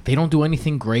A's, like, they don't do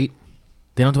anything great.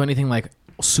 They don't do anything like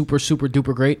super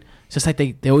duper great. It's just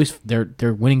like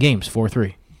they're winning games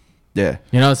 4-3. Yeah.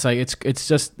 It's like it's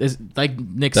just like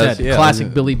Nick said,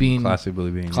 classic Billy Bean. Classic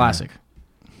Billy Bean. Classic.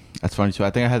 That's funny too. I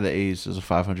think I had the A's as a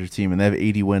 500 team, and they have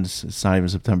 80 wins. It's not even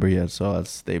September yet, so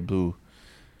they blew.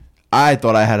 I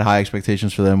thought I had high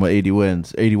expectations for them with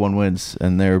 81 wins,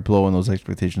 and they're blowing those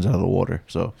expectations out of the water.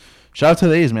 So, shout out to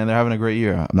the A's, man. They're having a great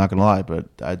year. I'm not gonna lie, but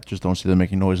I just don't see them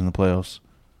making noise in the playoffs.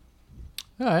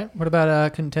 All right. What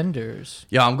about contenders?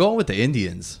 Yeah, I'm going with the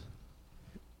Indians.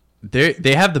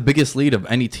 They have the biggest lead of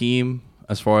any team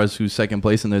as far as who's second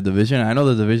place in their division. I know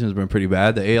the division's been pretty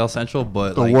bad, the AL Central,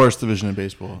 but The worst division in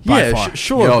baseball. by yeah, far.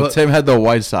 sure. Yo, but Tim had the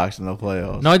White Sox in the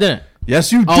playoffs. No, I didn't.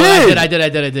 Yes, you Oh, did. I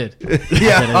did.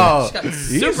 Yeah, oh,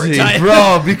 super easy, tight.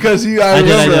 bro. Because I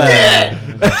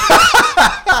remember.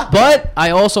 But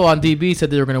I also on DB said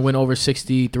they were going to win over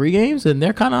 63 games, and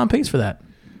they're kind of on pace for that.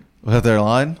 Was that their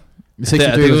line? I think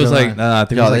it was like, I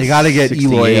think Yo, it was they like gotta get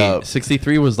 68. Eloy up.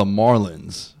 63 was the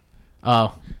Marlins.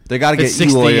 Oh, They got to get It's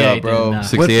Eloy 68, up, bro. then, When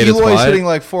 68 is Eloy's why? hitting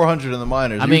like 400 in the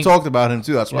minors. I You mean- talked about him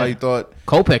too. That's why Yeah. you thought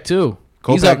Kopech too.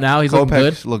 He's up now. He's looking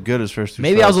good. Looked good his first 2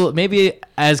 Maybe starts. maybe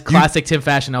as classic Tim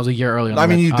fashion, I was a year early. On I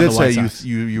mean, the, you on did the White say Sox.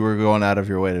 you were going out of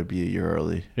your way to be a year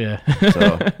early. Yeah.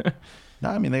 So, no,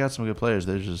 I mean they got some good players.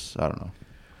 They're just I don't know.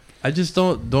 I just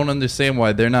don't understand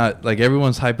why they're not, like,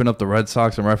 everyone's hyping up the Red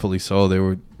Sox, and rightfully so. They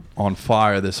were on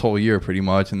fire this whole year pretty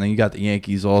much, and then you got the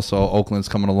Yankees also. Oakland's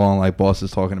coming along like Boss is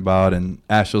talking about, and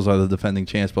Astros are the defending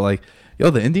champs. But, like,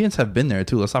 the Indians have been there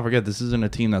too. Let's not forget, this isn't a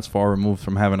team that's far removed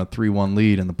from having a 3-1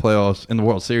 lead in the playoffs, in the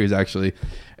World Series actually,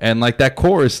 and like that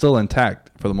core is still intact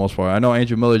for the most part. I know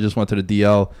Andrew Miller just went to the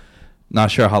DL.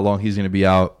 Not sure how long he's going to be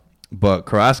out. But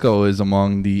Carrasco is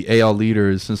among the AL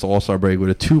leaders since the All-Star break with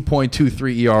a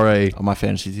 2.23 ERA. On my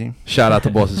fantasy team, Shout out to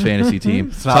Boss's fantasy team.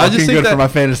 it's not looking good for my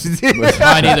fantasy team.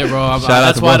 Mine either, bro. Shout out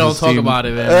That's to why I don't Boss's talk team. about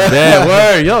it, man. Yeah,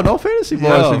 word. No fantasy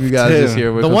bars Yo, for you guys Tim. this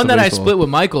year. The one that I split with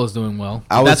Michael is doing well.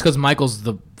 I That's was- because Michael's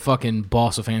the fucking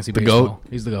boss of fantasy The baseball. GOAT?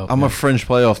 He's the GOAT. I'm yeah. a fringe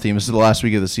playoff team. This is the last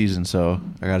week of the season, so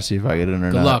I got to see if I get in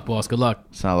or Good not. luck, boss. Good luck.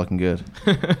 It's not looking good.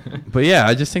 But yeah,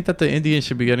 I just think that the Indians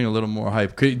should be getting a little more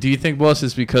hype. Do you think, boss,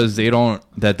 it's because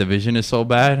that division is so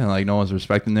bad and like no one's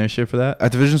respecting their shit for that?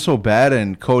 That division's so bad,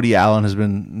 and Cody Allen has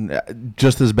been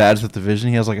just as bad as the division.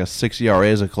 He has like a 6 ERA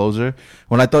as a closer.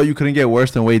 When I thought you couldn't get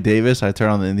worse than Wade Davis, I turn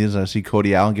on the Indians and I see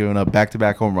Cody Allen giving up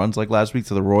back-to-back home runs like last week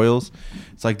to the Royals.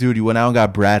 It's like, dude, you went out and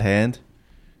got Brad Hand.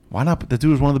 Why not? The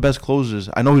dude was one of the best closers.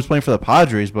 I know he was playing for the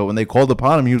Padres, but when they called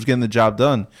upon him, he was getting the job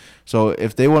done. So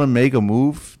if they want to make a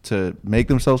move to make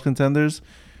themselves contenders,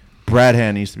 Brad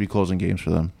Hand needs to be closing games for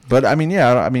them. But, I mean,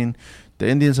 the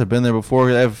Indians have been there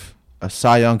before. They have a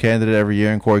Cy Young candidate every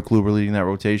year, and Corey Kluber leading that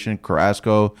rotation.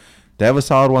 Carrasco. They have a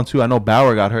solid 1-2. I know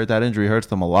Bauer got hurt. That injury hurts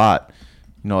them a lot.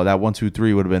 That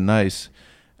 1-2-3 would have been nice.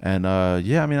 And,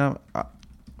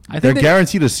 I think they're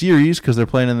guaranteed a series because they're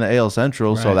playing in the AL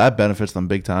Central, so that benefits them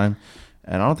big time.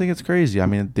 And I don't think it's crazy. I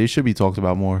mean, they should be talked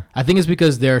about more. I think it's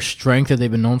because their strength that they've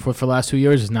been known for the last 2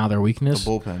 years is now their weakness.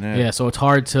 The bullpen, yeah. Yeah, so it's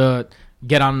hard to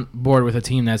get on board with a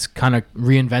team that's kind of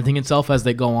reinventing itself as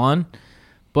they go on.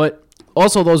 But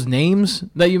also those names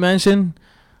that you mentioned,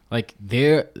 like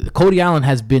Cody Allen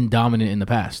has been dominant in the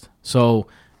past. So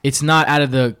it's not out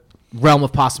of the realm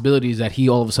of possibilities that he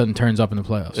all of a sudden turns up in the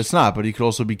playoffs. It's not, but he could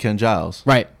also be Ken Giles.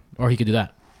 Right. Or he could do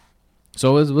that.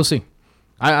 So we'll see.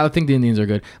 I think the Indians are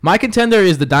good. My contender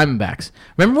is the Diamondbacks.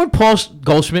 Remember when Paul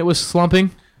Goldschmidt was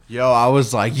slumping? Yo, I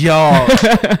was like,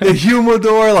 the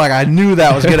humidor, like I knew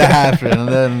that was gonna happen, and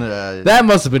then That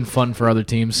must have been fun for other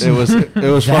teams. it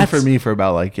was fun for me for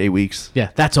about like 8 weeks. Yeah,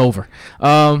 that's over.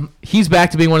 He's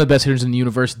back to being one of the best hitters in the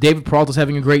universe. David Peralta's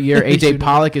having a great year. AJ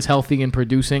Pollock is healthy and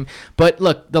producing. But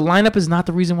look, the lineup is not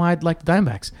the reason why I'd like the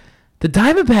Diamondbacks. The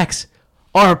Diamondbacks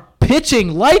are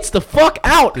pitching lights the fuck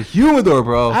out. The humidor,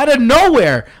 bro. Out of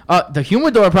nowhere. The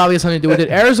humidor probably has something to do with it.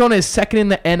 Arizona is second in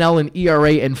the NL in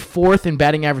ERA and fourth in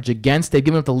batting average against. They've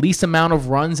given up the least amount of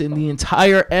runs in the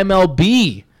entire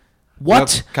MLB.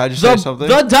 What? Yep. Can I just say something?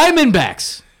 The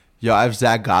Diamondbacks. Yo, I have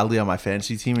Zach Godley on my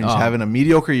fantasy team, and he's having a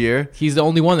mediocre year. He's the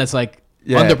only one that's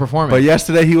underperforming. But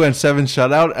yesterday he went 7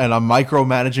 shutout, and I'm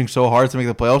micromanaging so hard to make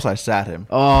the playoffs, I sat him.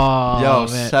 Oh,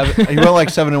 man. He went like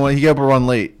 7-1. He gave up a run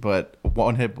late, but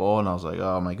one hit ball, and I was like,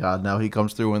 oh my god! Now he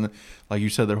comes through, and like you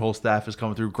said, their whole staff is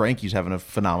coming through. Greinke's having a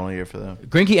phenomenal year for them.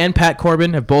 Greinke and Pat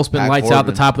Corbin have both been lights out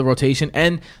the top of the rotation,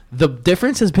 and the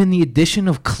difference has been the addition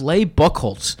of Clay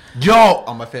Buchholz. Yo,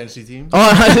 on my fantasy team.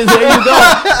 Oh, there you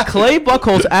go. Clay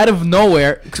Buchholz out of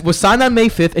nowhere was signed on May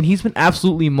 5th, and he's been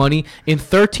absolutely money. In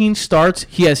 13 starts,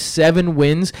 he has 7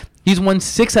 wins. He's won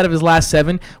 6 out of his last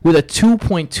 7 with a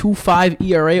 2.25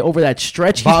 ERA over that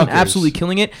stretch. He's been absolutely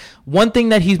killing it. One thing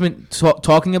that he's been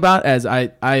talking about, as I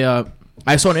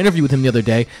saw an interview with him the other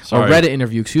day, a Reddit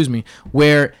interview,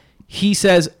 where he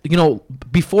says,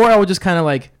 before I would just kind of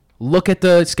like look at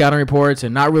the scouting reports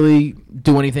and not really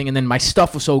do anything, and then my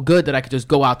stuff was so good that I could just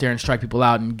go out there and strike people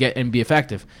out and be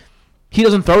effective. He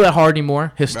doesn't throw that hard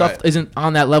anymore. His stuff isn't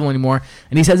on that level anymore.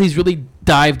 And he says he's really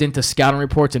dived into scouting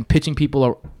reports and pitching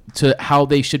people to how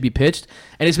they should be pitched.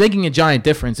 And it's making a giant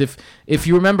difference. If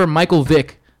you remember, Michael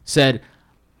Vick said,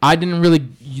 I didn't really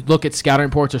look at scouting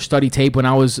reports or study tape when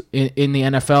I was in the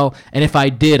NFL. And if I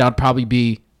did, I'd probably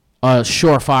be a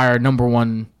surefire number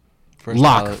 1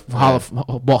 lock Hall of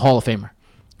Famer.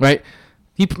 Right?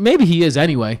 Maybe he is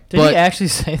anyway. Did he actually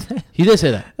say that? He did say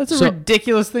that. That's a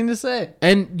ridiculous thing to say.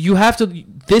 And you have to.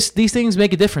 These things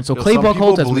make a difference. So Clay has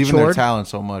Buchholz has matured. believe in their talent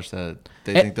so much that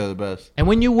they think they're the best. And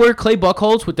when you were Clay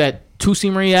Buchholz with that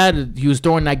 2-seamer he had, he was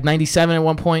throwing like 97 at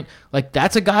one point. Like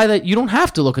that's a guy that you don't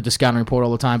have to look at the scouting report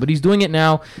all the time, but he's doing it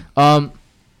now.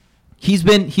 He's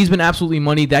been absolutely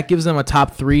money. That gives them a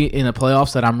top 3 in the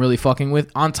playoffs that I'm really fucking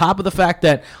with. On top of the fact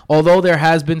that although there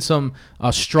has been some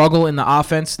struggle in the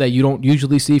offense that you don't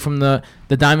usually see from the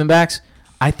Diamondbacks,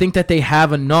 I think that they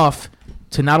have enough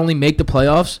to not only make the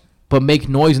playoffs, but make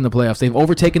noise in the playoffs. They've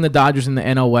overtaken the Dodgers in the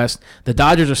NL West. The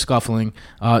Dodgers are scuffling.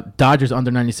 Dodgers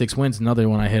under 96 wins, another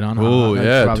one I hit on. Oh,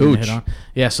 yeah, Tooch.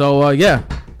 Yeah, so,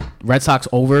 Red Sox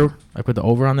over. I put the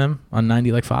over on them on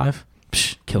 90-5.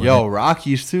 Killing it.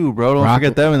 Rockies too, bro. Don't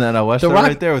forget them in the NL West. They're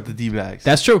right there with the D-backs.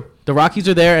 That's true. The Rockies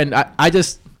are there, and I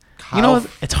just,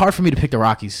 it's hard for me to pick the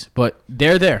Rockies, but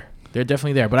they're there. They're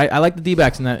definitely there. But I like the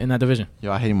D-backs in that division.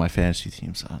 Yo, I hate my fantasy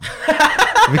team, son.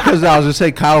 Because I was going to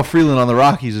say Kyle Freeland on the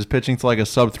Rockies is pitching to like a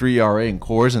sub-3 ERA in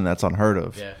Coors, and that's unheard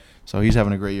of. Yeah. So he's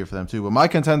having a great year for them too. But my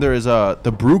contender is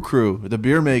the Brew Crew, the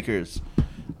beer makers.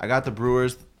 I got the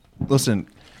Brewers. Listen,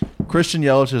 Christian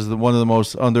Yelich is one of the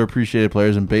most underappreciated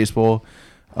players in baseball.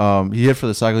 He hit for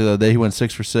the cycle the other day. He went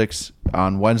 6 for 6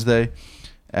 on Wednesday.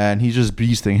 and he's just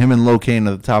beasting. Him and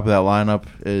Locaine at the top of that lineup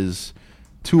is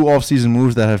 2 offseason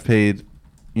moves that have paid,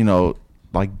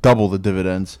 like double the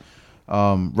dividends.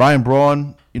 Ryan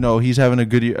Braun, he's having a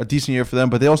decent year for them,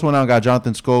 but they also went out and got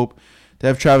Jonathan Scope. They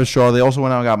have Travis Shaw. They also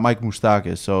went out and got Mike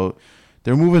Moustakas. So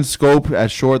they're moving Scope at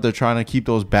short. They're trying to keep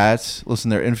those bats. Listen,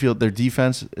 their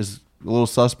defense is a little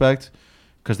suspect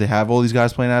because they have all these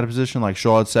guys playing out of position, like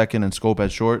Shaw at second and Scope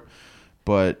at short.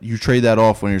 But you trade that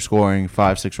off when you're scoring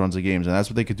 5-6 runs a game, and that's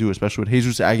what they could do, especially with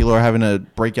Jesus Aguilar having a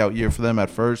breakout year for them at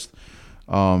first.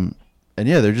 And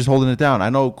yeah, they're just holding it down. I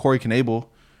know Corey Knebel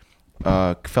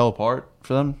fell apart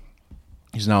for them.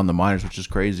 He's now in the minors, which is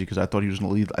crazy because I thought he was going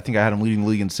to lead. I think I had him leading the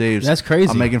league in saves. That's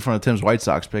crazy. I'm making fun of Tim's White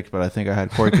Sox pick, but I think I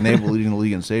had Corey Knebel leading the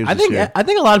league in saves this year. I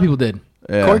think a lot of people did.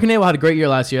 Yeah. Corey Knebel had a great year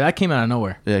last year. That came out of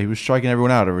nowhere. Yeah, he was striking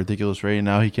everyone out at a ridiculous rate.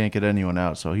 Now he can't get anyone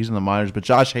out, so he's in the minors. But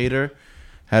Josh Hader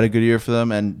had a good year for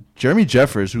them, and Jeremy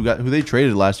Jeffers, who they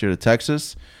traded last year to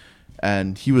Texas,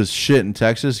 and he was shit in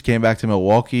Texas. He came back to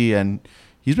Milwaukee, and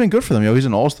he's been good for them. He's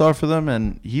an all-star for them,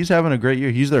 and he's having a great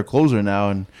year. He's their closer now,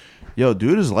 and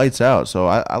dude is lights out. So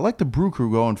I like the Brew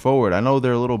Crew going forward. I know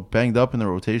they're a little banged up in the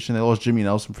rotation. They lost Jimmy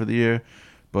Nelson for the year,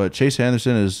 but Chase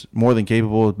Anderson is more than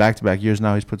capable. Back-to-back years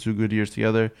now, he's put 2 good years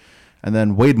together. And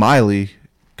then Wade Miley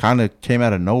kind of came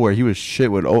out of nowhere. He was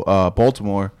shit with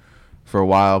Baltimore for a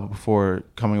while before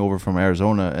coming over from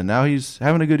Arizona, and now he's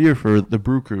having a good year for the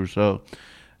Brew Crew. So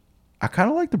I kind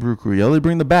of like the Brew Crew. They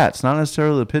bring the bats, not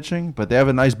necessarily the pitching, but they have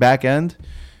a nice back end.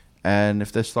 And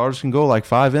if the starters can go like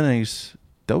 5 innings,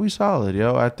 they'll be solid.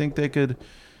 I think they could.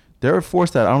 They're a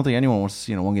force that I don't think anyone wants to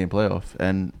see in a 1-game playoff.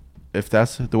 And if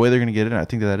that's the way they're going to get in, I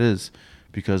think that is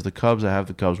because the Cubs. I have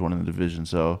the Cubs winning the division.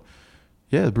 So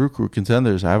yeah, the Brew Crew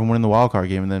contenders. I have them winning the wild card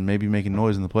game and then maybe making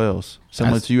noise in the playoffs,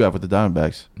 similar to you have with the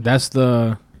Diamondbacks. That's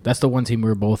the one team we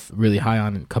were both really high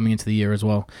on coming into the year as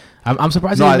well. I'm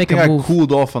surprised they didn't make a move. I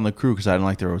cooled off on the Crew because I didn't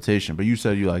like their rotation, but you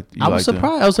said you liked. I was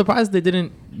surprised they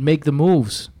didn't make the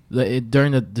moves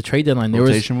during the trade deadline.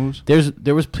 Rotation moves.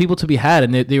 There was people to be had,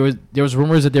 and there was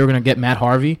rumors that they were going to get Matt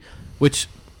Harvey, which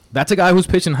that's a guy who's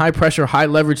pitching high pressure, high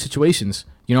leverage situations.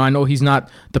 I know he's not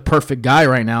the perfect guy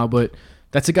right now, but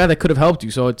that's a guy that could have helped you.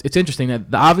 So it's interesting that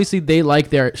obviously they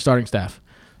like their starting staff.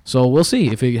 So we'll see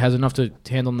if he has enough to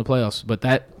handle in the playoffs. But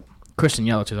that Christian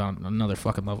Yelich is on another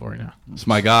fucking level right now. It's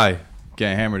my guy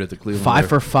getting hammered at the Cleveland. 5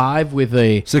 for 5 with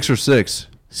a 6 for 6.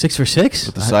 6 for 6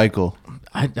 with the cycle.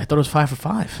 I thought it was 5 for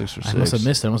 5. 6 for 6. I must have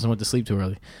missed it. I must have went to sleep too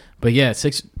early. But yeah,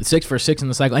 6 for 6 in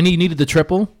the cycle. I knew you needed the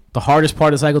triple, the hardest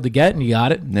part of the cycle to get, and you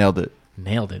got it. Nailed it.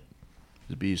 He's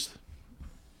a beast.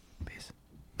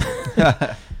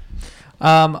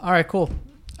 All right, cool.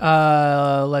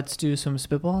 Let's do some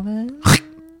spitball then.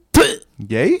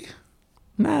 Yay?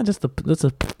 Nah, that's a. That was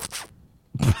a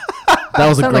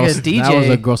Sound gross. like a DJ. That was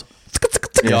a gross.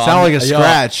 Yeah, it sounded like a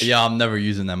scratch. Yeah, I'm never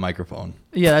using that microphone.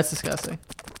 Yeah, that's disgusting.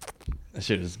 That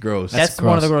shit is gross. That's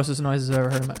one of the grossest noises I've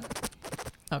ever heard in my.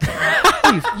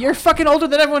 Okay. You're fucking older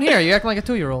than everyone here. You're acting like a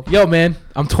 2-year-old. Yo, man,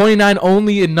 I'm 29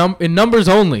 only in numbers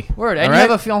only. Word. And all you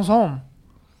right? have a fiancée.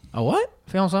 A what?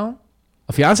 Fiancée?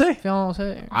 A fiance?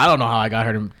 Fiancée. I don't know how I got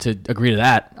her to agree to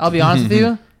that. I'll be honest with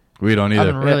you. We don't I've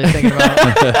either. been really thinking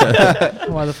about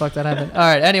why the fuck that happened. All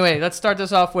right. Anyway, let's start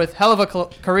this off with hell of a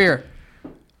career.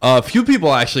 A few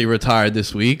people actually retired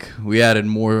this week. We added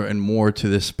more and more to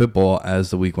this spitball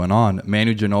as the week went on.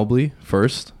 Manu Ginobili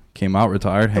first came out,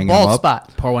 retired, hanging him Bald up.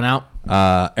 spot. Pour one out.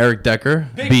 Eric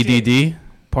Decker, BDD.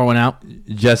 Pour one out.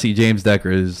 Jesse James Decker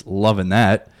is loving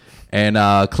that. And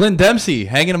Clint Dempsey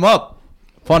hanging him up.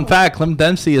 Fun fact, Clint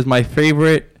Dempsey is my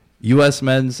favorite U.S.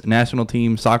 men's national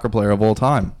team soccer player of all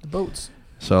time. The boats.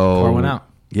 So Pour one out.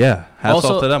 Yeah, hats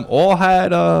Also- off to them. All had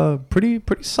pretty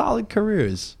solid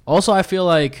careers. Also, I feel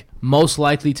like most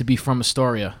likely to be from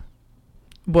Astoria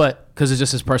But because it's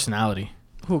just his personality.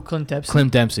 who? Clint Dempsey.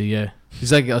 Clint Dempsey, yeah.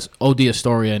 He's like OD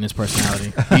Astoria in his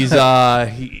personality.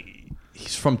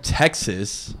 He's from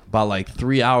Texas, about like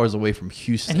 3 hours away from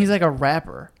Houston. And he's like a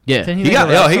rapper. Yeah. Didn't he make a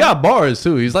rap got song? bars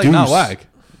too. He's like not Deuce. whack.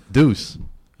 Deuce.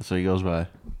 That's what he goes by.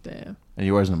 Damn. And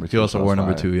he wears number 2. He also so wore it's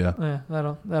number fire. 2. Yeah.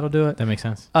 Yeah, that'll do it. That makes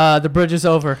sense. The bridge is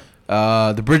over.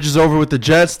 The bridge is over with the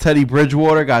Jets. Teddy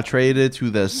Bridgewater got traded to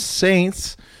the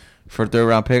Saints for a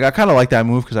 3rd-round pick. I kind of like that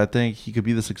move because I think he could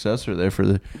be the successor there for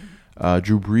the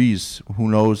Drew Brees. Who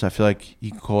knows? I feel like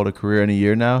he could call it a career in a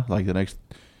year now, like the next,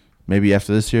 maybe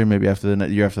after this year, maybe after the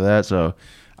year after that. So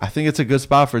I think it's a good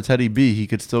spot for Teddy B. He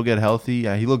could still get healthy.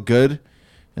 He looked good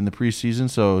in the preseason.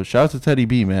 So shout out to Teddy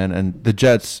B, man. And the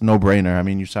Jets, no brainer. I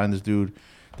mean, you signed this dude.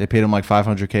 They paid him like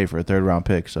 $500K for a 3rd-round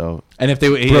pick. So And if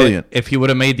Brilliant. if he would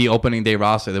have made the opening day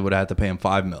roster, they would have had to pay him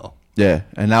 $5 million. Yeah,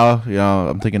 and now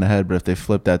I'm thinking ahead. But if they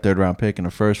flip that 3rd round pick in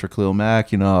the first for Khalil Mack,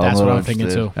 That's what I'm thinking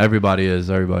too. Everybody is.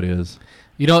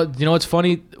 You know what's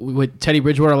funny with Teddy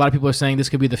Bridgewater? A lot of people are saying this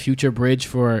could be the future bridge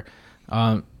for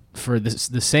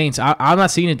the Saints. I'm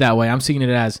not seeing it that way. I'm seeing it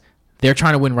as they're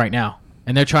trying to win right now,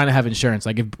 and they're trying to have insurance.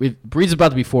 Like if Brees is about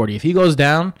to be 40, if he goes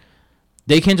down,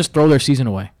 they can't just throw their season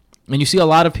away. And you see a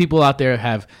lot of people out there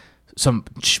have some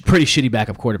pretty shitty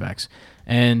backup quarterbacks.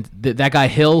 And that guy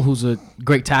Hill, who's a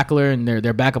great tackler, and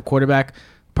their backup quarterback,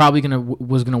 probably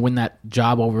was gonna win that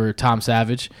job over Tom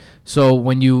Savage. So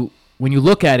when you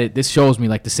look at it, this shows me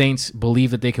like the Saints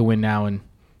believe that they can win now, and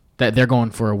that they're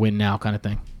going for a win now kind of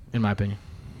thing, in my opinion.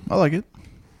 I like it.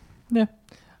 Yeah.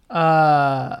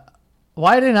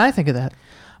 Why didn't I think of that?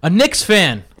 A Knicks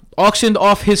fan auctioned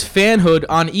off his fanhood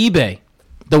on eBay.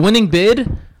 The winning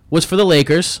bid was for the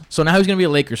Lakers, so now he's going to be a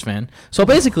Lakers fan. So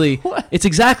basically, it's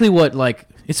exactly what, like,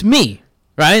 it's me,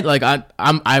 right? Like,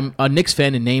 I'm a Knicks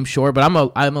fan in name, sure, but I'm a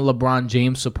LeBron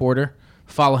James supporter.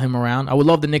 Follow him around. I would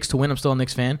love the Knicks to win. I'm still a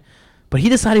Knicks fan. But he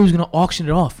decided he was going to auction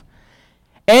it off.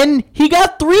 And he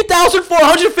got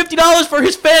 $3,450 for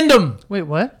his fandom. Wait,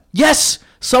 what? Yes,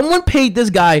 someone paid this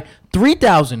guy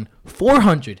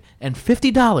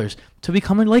 $3,450 to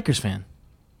become a Lakers fan.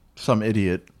 Some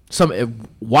idiot. Some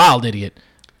wild idiot.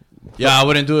 Yeah, I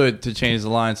wouldn't do it to change the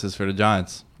alliances for the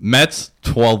Giants. Mets,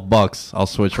 $12. I'll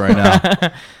switch right now.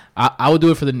 I would do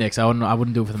it for the Knicks. I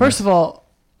wouldn't do it for the First Mets. of all,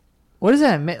 what does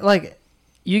that mean? Like,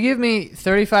 you give me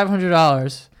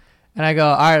 $3,500, and I go,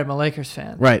 all right, I'm a Lakers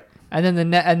fan. Right. And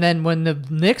then when the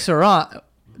Knicks are on,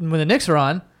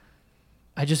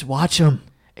 I just watch them.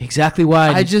 Exactly why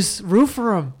I just root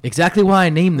for them. Exactly why I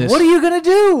named this. What are you gonna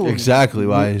do? Exactly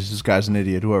why this guy's an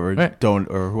idiot. Whoever Right.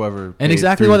 whoever. And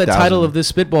exactly why the title of this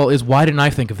spitball is "Why didn't I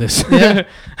think of this?" Yeah.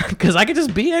 Because I could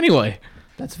just be anyway.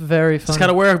 That's very funny. Just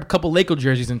gotta wear a couple Lakeland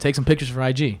jerseys and take some pictures for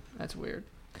IG. That's weird.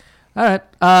 All right.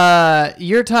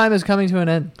 Your time is coming to an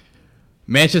end.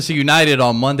 Manchester United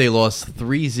on Monday lost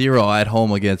 3-0 at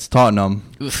home against Tottenham.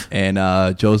 Oof. And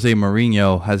Jose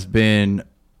Mourinho has been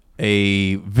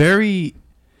a very,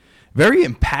 very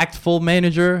impactful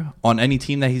manager on any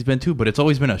team that he's been to, but it's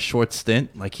always been a short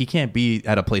stint. Like, he can't be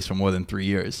at a place for more than 3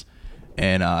 years.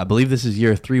 And I believe this is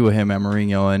year 3 with him at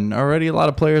Mourinho, and already a lot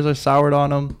of players are soured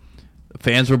on him.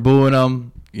 Fans were booing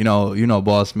him. You know,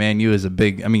 boss, Man U is a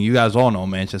big, I mean, you guys all know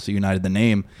Manchester United, the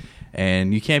name.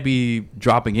 And you can't be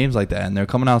dropping games like that. And they're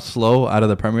coming out slow out of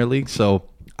the Premier League. So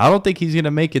I don't think he's going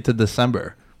to make it to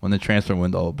December when the transfer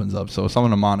window opens up. So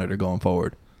someone to monitor going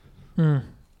forward.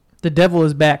 The devil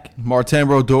is back. Martin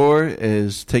Brodeur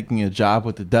is taking a job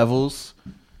with the Devils,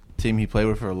 team he played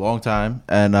with for a long time.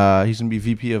 And he's going to be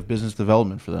VP of Business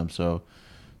Development for them. So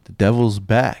the Devil's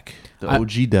back. The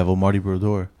OG Devil, Marty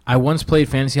Brodeur. I once played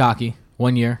fantasy hockey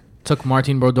 1 year. Took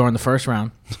Martin Brodeur in the first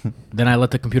round. Then I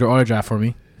let the computer auto draft for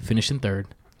me. Finished in third.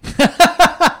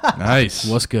 Nice.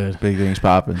 What's good? Big things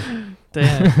popping.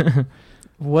 Damn.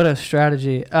 What a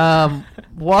strategy.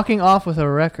 Walking off with a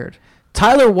record.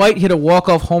 Tyler White hit a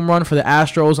walk-off home run for the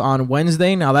Astros on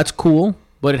Wednesday. Now, that's cool,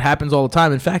 but it happens all the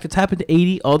time. In fact, it's happened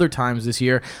 80 other times this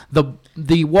year.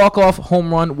 The walk-off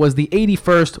home run was the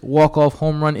 81st walk-off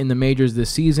home run in the majors this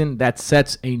season. That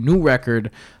sets a new record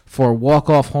for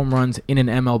walk-off home runs in an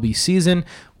MLB season,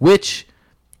 which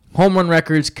home run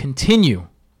records continue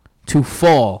to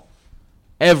fall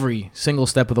every single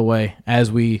step of the way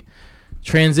as we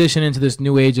transition into this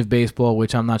new age of baseball,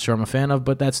 which I'm not sure I'm a fan of,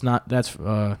 but that's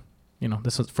for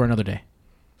another day.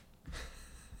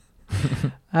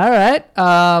 All right.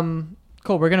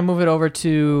 Cool. We're going to move it over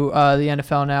to the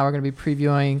NFL now. We're going to be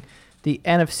previewing the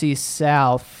NFC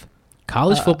South.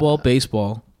 College football,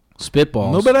 baseball, spitballs.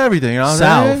 A little bit of everything. You know what I'm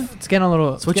South. saying? It's getting a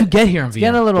little... That's what you get here in Getting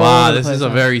a Vienna. little... all Wow, over the this place is a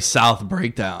now. very South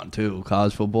breakdown, too.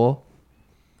 College football.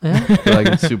 Yeah. I feel like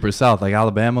it's super South. Like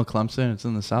Alabama, Clemson, it's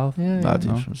in the South. Yeah, A lot of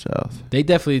yeah. teams from the South. They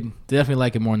definitely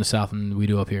like it more in the South than we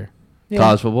do up here. Yeah.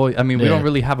 College football. I mean, we Yeah. don't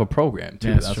really have a program, too.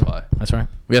 Yeah, that's true. why. That's right.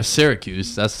 We have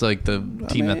Syracuse. That's like the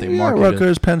team that they marketed.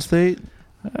 Rutgers, Penn State.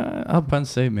 Penn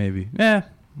State, maybe. Yeah.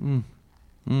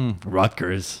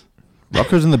 Rutgers.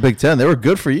 Rutgers in the Big Ten. They were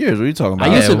good for years. What are you talking about?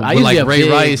 I used to with be a Ray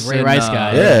big Rice Ray and, Rice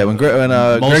guy. Yeah, when Greg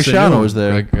Schiano was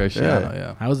there. Greg Schiano,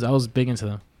 yeah. I was big into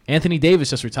them. Anthony Davis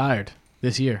just retired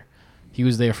this year. He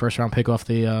was their first round pick off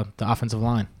the offensive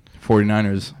line.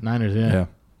 49ers. Niners, yeah.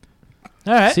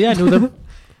 All right. See, I knew them.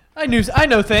 I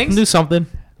know things. Knew something.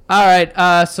 All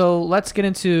right, so let's get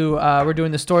into we're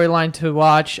doing the storyline to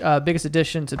watch, biggest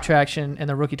addition, subtraction, and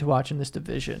the rookie to watch in this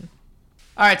division.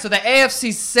 All right, so the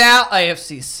AFC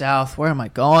South, where am I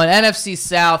going? NFC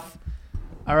South.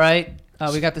 All right,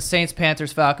 we got the Saints,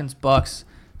 Panthers, Falcons, Bucks.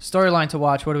 Storyline to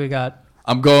watch, what do we got?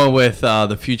 I'm going with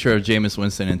the future of Jameis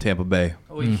Winston in Tampa Bay.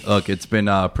 Look, it's been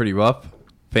pretty rough.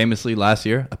 Famously, last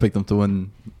year, I picked them to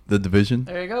win the division.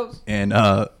 There he goes. And,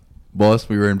 boss,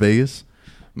 we were in Vegas,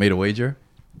 made a wager.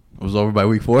 It was over by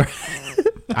week 4.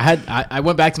 I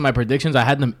went back to my predictions. I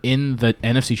had them in the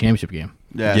NFC Championship game.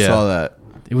 Yeah, I saw that.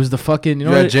 It was the fucking... You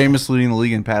had Jameis leading the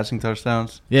league in passing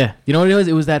touchdowns. Yeah. You know what it was?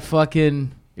 It was that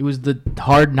fucking... It was the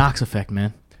Hard Knocks effect,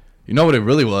 man. You know what it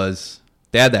really was?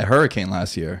 They had that hurricane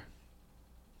last year.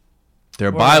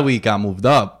 Their bye week got moved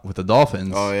up with the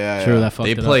Dolphins. Oh, yeah. Sure, that fucked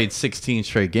They it played up. 16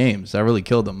 straight games. That really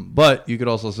killed them. But you could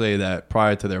also say that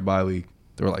prior to their bye week,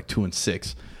 they were like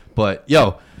 2-6. But,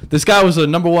 yo, this guy was a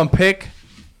number 1 pick,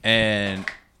 and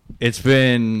it's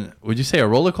been, would you say, a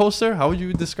roller coaster? How would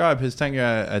you describe his tenure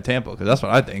at Tampa? Because that's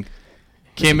what I think.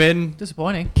 Came in.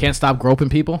 Disappointing. Can't stop groping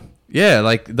people. Yeah,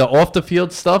 like the off the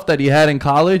field stuff that he had in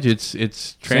college,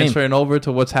 it's transferring over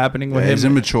to what's happening with him. He's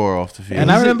immature off the field.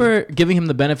 And I remember giving him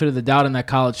the benefit of the doubt in that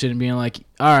college shit and being like,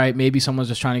 all right, maybe someone's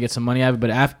just trying to get some money out of it.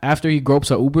 But after he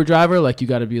gropes a Uber driver, like, you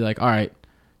got to be like, all right,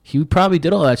 he probably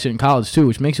did all that shit in college too,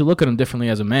 which makes you look at him differently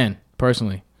as a man,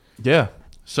 personally. Yeah.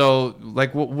 So,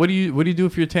 like, what do you do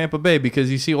if you're Tampa Bay?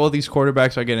 Because you see all these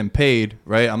quarterbacks are getting paid,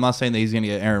 right? I'm not saying that he's going to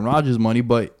get Aaron Rodgers money,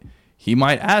 but he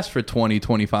might ask for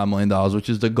 $20-25 million, which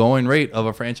is the going rate of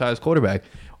a franchise quarterback.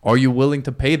 Are you willing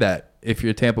to pay that if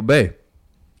you're Tampa Bay?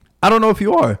 I don't know if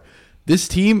you are. This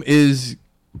team is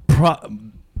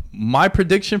my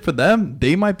prediction for them,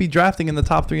 they might be drafting in the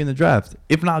top 3 in the draft,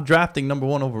 if not drafting number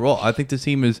 1 overall. I think this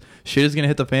team is going to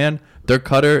hit the fan. Dirk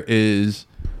Cutter is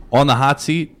on the hot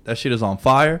seat. That shit is on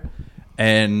fire.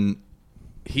 And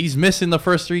he's missing the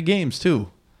first 3 games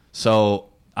too. So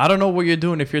I don't know what you're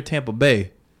doing if you're Tampa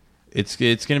Bay. It's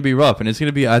going to be rough, and I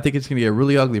think it's going to get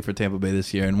really ugly for Tampa Bay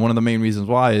this year. And one of the main reasons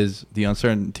why is the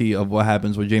uncertainty of what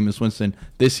happens with Jameis Winston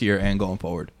this year and going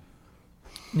forward.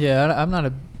 Yeah, I'm not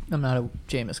a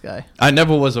Jameis guy. I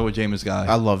never was a Jameis guy.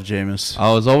 I love Jameis.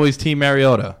 I was always Team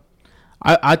Mariota.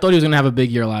 I thought he was going to have a big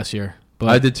year last year. But,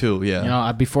 I did too, yeah. You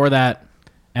know, before that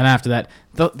and after that,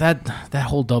 that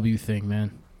whole W thing,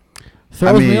 man,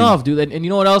 throws me off, dude. And you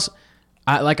know what else?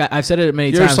 I've said it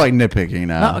many times. You're just like nitpicking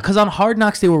now. Because on Hard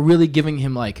Knocks, they were really giving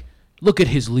him like, look at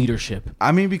his leadership.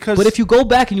 I mean, because... But if you go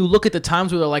back and you look at the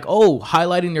times where they're like, oh,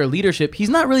 highlighting their leadership, he's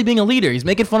not really being a leader. He's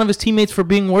making fun of his teammates for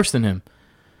being worse than him.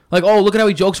 Like, oh, look at how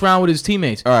he jokes around with his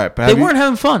teammates. All right, but they weren't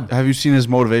having fun. Have you seen his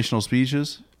motivational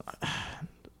speeches?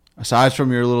 Aside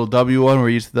from your little W one where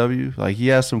he used to W, like, he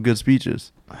has some good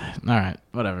speeches. All right,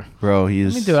 whatever. Bro, he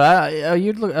is... I mean, dude,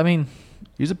 you'd look... I mean...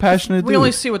 He's a passionate dude. We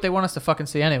only see what they want us to fucking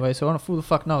see anyway, so who the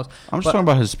fuck knows? I'm just talking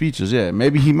about his speeches, yeah.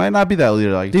 Maybe he might not be that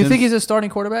leader. Like, do you think he's a starting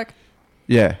quarterback?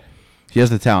 Yeah. He has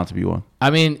the talent to be one.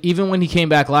 I mean, even when he came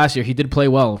back last year, he did play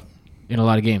well in a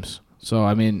lot of games. So,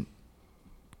 I mean,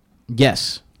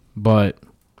 yes. But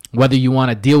whether you want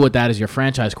to deal with that as your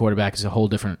franchise quarterback is a whole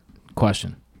different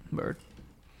question. Bird.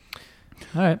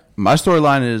 All right. My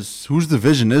storyline is, whose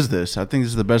division is this? I think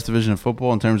this is the best division in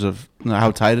football in terms of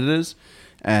how tight it is.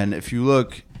 And if you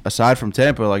look, aside from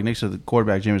Tampa, like next to the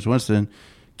quarterback, Jameis Winston,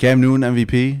 Cam Newton,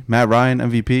 MVP, Matt Ryan,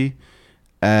 MVP,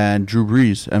 and Drew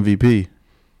Brees, MVP.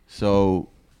 So,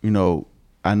 you know,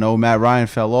 I know Matt Ryan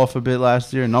fell off a bit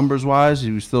last year numbers-wise.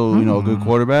 He was still, you know, a good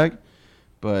quarterback.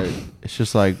 But it's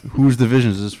just like, whose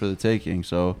division is this for the taking?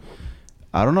 So,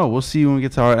 I don't know. We'll see when we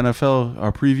get to our NFL,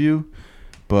 our preview.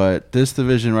 But this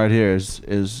division right here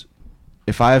is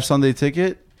if I have Sunday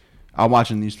ticket, I'm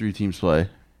watching these 3 teams play.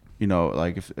 You know,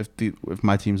 like if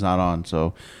my team's not on.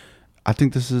 So I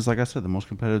think this is, like I said, the most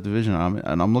competitive division.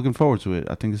 And I'm looking forward to it.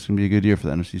 I think this is going to be a good year for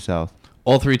the NFC South.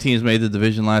 All 3 teams made the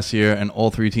division last year, and all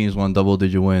 3 teams won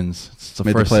double-digit wins. It's the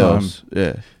made first the playoffs. time.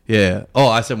 Yeah. Yeah. Oh,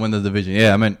 I said win the division.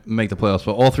 Yeah, I meant make the playoffs.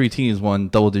 But all 3 teams won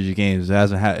double-digit games.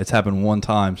 It's happened one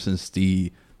time since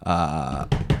the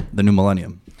new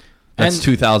millennium. That's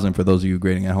 2000 for those of you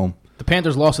grading at home. The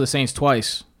Panthers lost to the Saints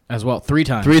twice as well, 3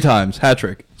 times. 3 times, hat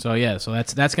trick. So yeah, so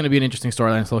that's going to be an interesting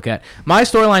storyline to look at. My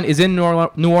storyline is in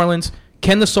New Orleans.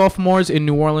 Can the sophomores in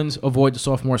New Orleans avoid the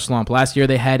sophomore slump? Last year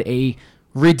they had a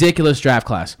ridiculous draft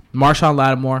class. Marshawn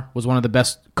Lattimore was one of the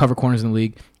best cover corners in the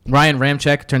league. Ryan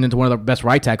Ramczyk turned into one of the best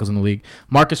right tackles in the league.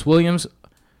 Marcus Williams,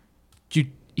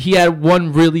 he had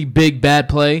one really big bad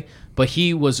play, but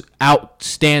he was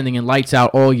outstanding and lights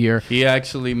out all year. He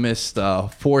actually missed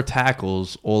 4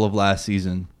 tackles all of last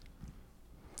season.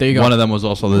 There you go. One of them was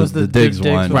also the Diggs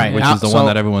one, right, which is the one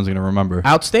that everyone's going to remember.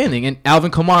 Outstanding. And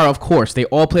Alvin Kamara, of course. They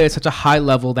all play at such a high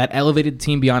level that elevated the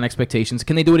team beyond expectations.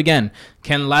 Can they do it again?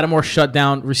 Can Lattimore shut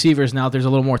down receivers now that there's a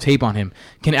little more tape on him?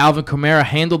 Can Alvin Kamara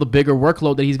handle the bigger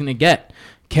workload that he's going to get?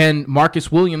 Can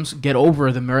Marcus Williams get over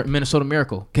the Minnesota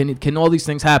Miracle? Can all these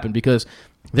things happen? Because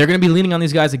they're going to be leaning on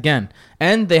these guys again.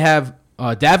 And they have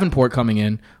Davenport coming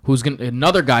in, who's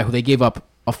another guy who they gave up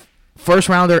a first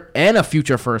rounder and a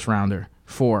future first rounder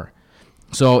for.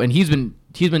 So, and he's been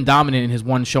dominant in his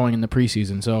one showing in the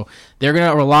preseason. So they're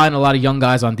going to rely on a lot of young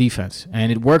guys on defense.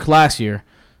 And it worked last year.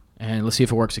 And let's see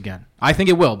if it works again. I think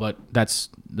it will, but that's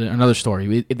another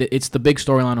story. It's the big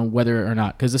storyline on whether or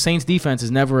not. Because the Saints' defense is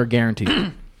never a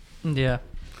guarantee. Yeah.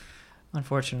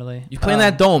 Unfortunately. You play in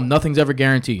that dome, nothing's ever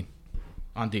guaranteed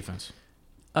on defense.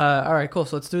 All right, cool.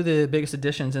 So let's do the biggest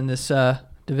additions in this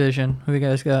division. Who you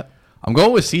guys got? I'm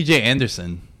going with C.J.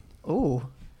 Anderson. Ooh.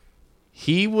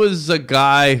 He was a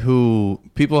guy who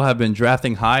people have been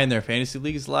drafting high in their fantasy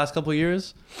leagues the last couple of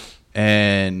years.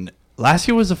 And last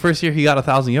year was the first year he got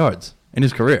 1,000 yards in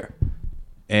his career.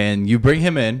 And you bring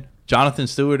him in. Jonathan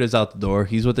Stewart is out the door.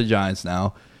 He's with the Giants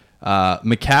now.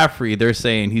 McCaffrey, they're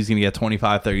saying he's going to get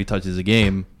 25, 30 touches a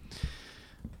game.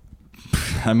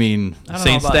 I mean,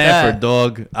 St. Stanford,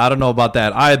 dog. I don't know about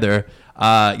that either.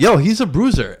 He's a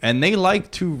bruiser. And they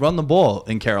like to run the ball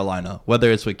in Carolina,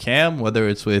 whether it's with Cam, whether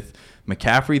it's with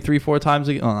McCaffrey 3-4 times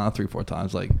a game. Oh, not 3-4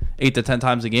 times, like 8 to 10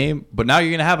 times a game. But now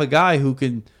you're going to have a guy who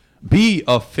can be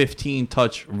a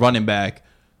 15-touch running back,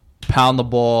 pound the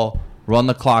ball, run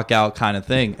the clock out kind of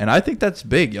thing. And I think that's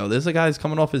big, yo. This is a guy who's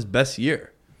coming off his best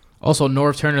year. Also,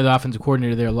 Norv Turner, the offensive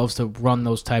coordinator there, loves to run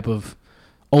those type of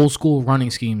old-school running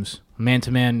schemes.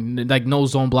 Man-to-man, like no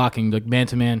zone blocking, like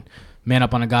man-to-man, man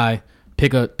up on a guy,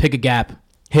 pick a gap,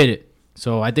 hit it.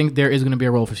 So I think there is going to be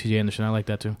a role for C.J. Anderson. I like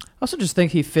that too. I also just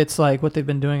think he fits like what they've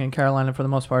been doing in Carolina for the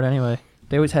most part anyway.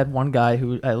 They always had one guy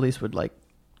who at least would like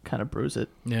kind of bruise it.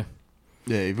 Yeah.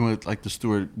 Yeah, even with like the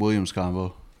Stewart-Williams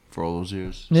combo for all those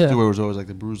years. Yeah. Stewart was always like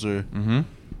the bruiser. Mm-hmm.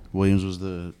 Williams was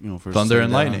the first Thunder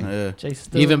and Lightning. Yeah.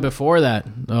 Even before that,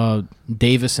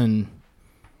 Davis and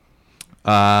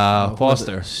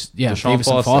Foster. Yeah, Deshaun Davis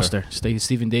and Foster.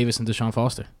 Stephen Davis and Deshaun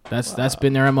Foster. That's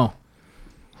been their MO.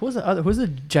 Who's the other? Who's the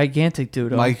gigantic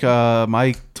dude? Mike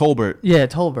Tolbert. Yeah,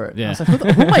 Tolbert. Yeah. I was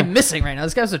like, who am I missing right now?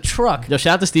 This guy's a truck. Yo,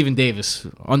 shout out to Stephen Davis.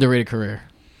 Underrated career.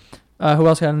 Who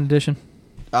else got an addition?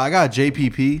 I got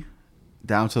JPP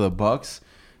down to the Bucks.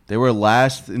 They were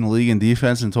last in the league in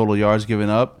defense and total yards given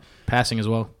up. Passing as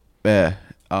well. Yeah.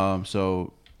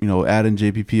 So, adding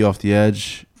JPP off the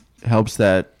edge helps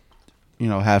that,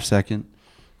 half second.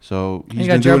 So he's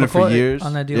been doing it for years.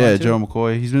 On that deal yeah, too. Joe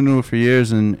McCoy. He's been doing it for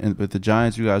years, and with the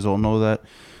Giants, you guys all know that.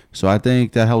 So I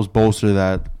think that helps bolster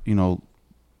that,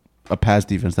 a pass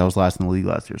defense that was last in the league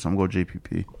last year. So I'm going to go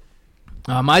JPP.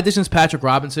 My addition is Patrick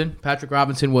Robinson. Patrick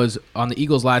Robinson was on the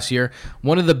Eagles last year.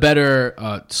 One of the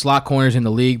better slot corners in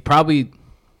the league. Probably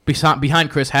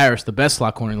behind Chris Harris, the best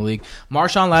slot corner in the league.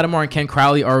 Marshawn Lattimore and Ken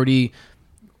Crowley already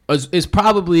is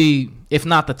probably, if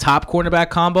not the top cornerback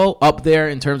combo, up there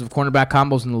in terms of cornerback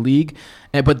combos in the league.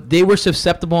 But they were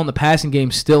susceptible in the passing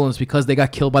game still, and it's because they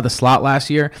got killed by the slot last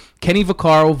year. Kenny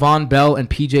Vaccaro, Von Bell, and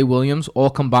P.J. Williams all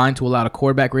combined to allow a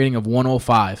quarterback rating of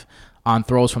 105 on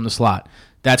throws from the slot.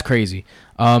 That's crazy.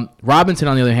 Robinson,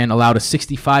 on the other hand, allowed a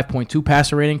 65.2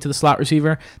 passer rating to the slot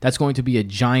receiver. That's going to be a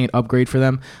giant upgrade for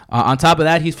them. On top of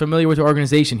that, he's familiar with the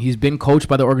organization. He's been coached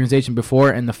by the organization before,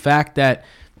 and the fact that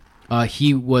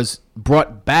he was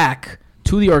brought back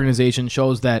to the organization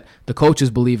shows that the coaches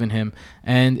believe in him,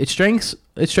 and it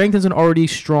strengthens an already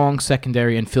strong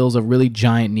secondary and fills a really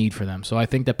giant need for them. So I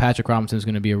think that Patrick Robinson is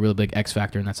going to be a real big X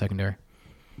factor in that secondary.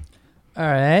 All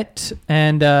right,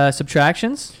 and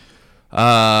subtractions.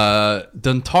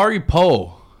 Dontari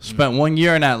Poe spent 1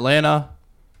 year in Atlanta.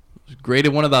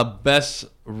 Graded one of the best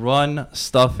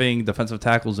run-stuffing defensive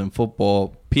tackles in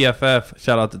football. PFF,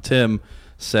 shout out to Tim,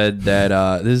 said that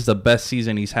this is the best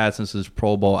season he's had since his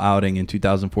Pro Bowl outing in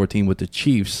 2014 with the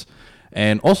Chiefs.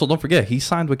 And also, don't forget, he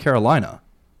signed with Carolina.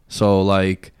 So,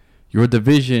 your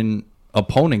division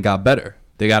opponent got better.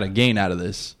 They got a gain out of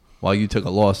this while you took a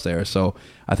loss there. So,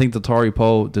 I think Dontari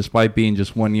Poe, despite being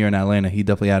just 1 year in Atlanta, he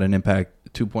definitely had an impact.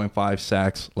 2.5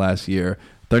 sacks last year,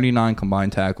 39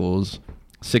 combined tackles,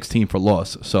 16 for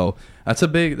loss. So that's a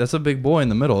big boy in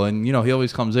the middle. And, he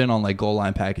always comes in on goal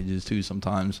line packages too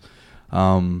sometimes.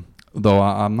 Though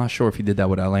I'm not sure if he did that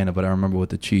with Atlanta, but I remember with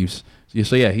the Chiefs.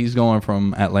 So yeah, he's going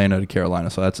from Atlanta to Carolina.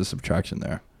 So that's a subtraction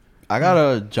there. I got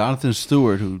a Jonathan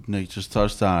Stewart who Nick just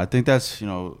touched on. I think that's,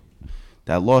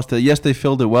 that loss. Yes, they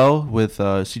filled it well with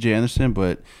C.J. Anderson,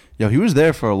 but he was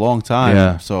there for a long time.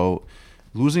 Yeah. So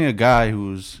losing a guy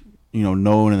who's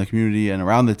known in the community and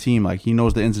around the team, he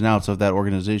knows the ins and outs of that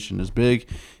organization is big.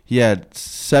 He had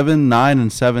 7, 9,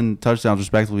 and 7 touchdowns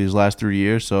respectively his last 3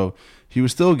 years. So he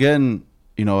was still getting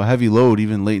a heavy load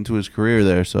even late into his career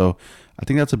there. So I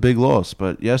think that's a big loss.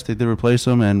 But yes, they did replace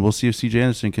him, and we'll see if C.J.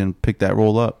 Anderson can pick that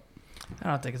role up.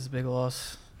 I don't think it's a big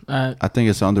loss. I think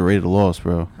it's an underrated loss,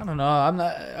 bro. I don't know.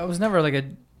 I was never like a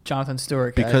Jonathan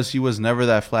Stewart guy. Because he was never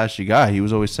that flashy guy. He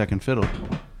was always second fiddle.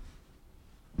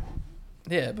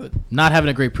 Yeah, but Not having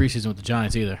a great preseason with the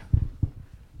Giants either.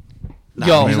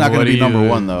 Yo, he's not going to be number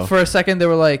one, though. for a second they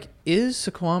were like, "Is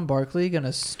Saquon Barkley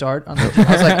gonna start on the?"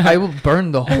 I was like, "I will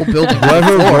burn the whole building."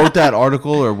 Whoever wrote that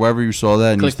article or wherever you saw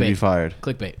that needs to be Clickbait. fired.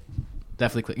 Clickbait.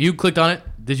 Definitely click. You clicked on it?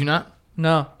 Did you not?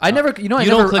 No, I never. You know, I You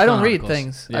don't never. click I don't on read articles.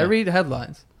 things. Yeah. I read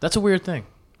headlines. That's a weird thing.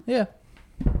 Yeah.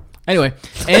 Anyway,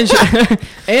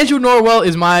 Andrew Norwell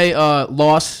is my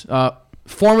loss.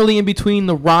 Formerly in between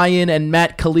the Ryan and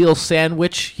Matt Khalil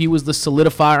sandwich. He was the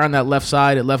solidifier on that left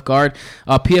side at left guard.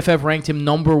 PFF ranked him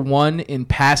number 1 in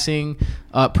passing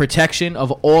protection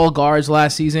of all guards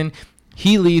last season.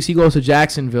 He leaves. He goes to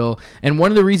Jacksonville. And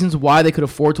one of the reasons why they could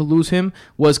afford to lose him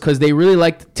was because they really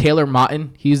liked Taylor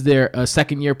Motton. He's their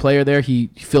second-year player there. He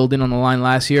filled in on the line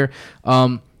last year.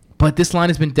 But this line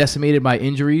has been decimated by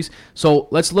injuries. So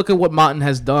let's look at what Motton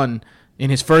has done in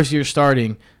his first year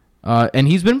starting. And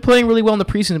he's been playing really well in the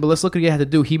preseason, but let's look at what he had to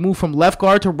do. He moved from left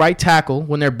guard to right tackle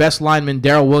when their best lineman,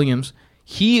 Darrell Williams,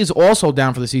 he is also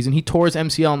down for the season. He tore his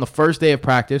MCL on the first day of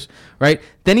practice, right?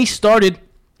 Then he started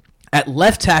at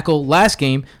left tackle last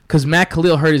game because Matt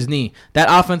Khalil hurt his knee. That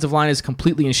offensive line is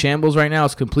completely in shambles right now.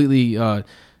 It's completely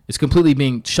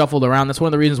being shuffled around. That's one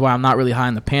of the reasons why I'm not really high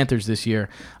on the Panthers this year.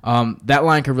 That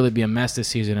line could really be a mess this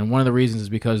season, and one of the reasons is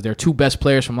because their 2 best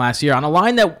players from last year on a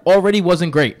line that already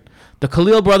wasn't great. The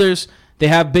Khalil brothers, they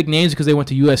have big names because they went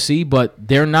to USC, but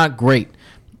they're not great.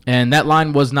 And that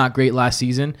line was not great last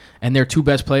season. And their 2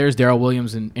 best players, Darrell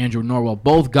Williams and Andrew Norwell,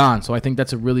 both gone. So I think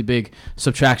that's a really big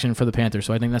subtraction for the Panthers.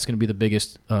 So I think that's going to be the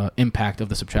biggest impact of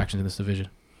the subtractions in this division.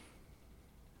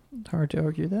 Hard to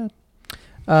argue that.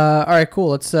 All right, cool.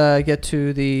 Let's get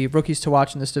to the rookies to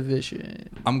watch in this division.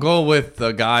 I'm going with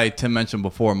the guy Tim mentioned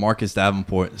before, Marcus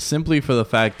Davenport, simply for the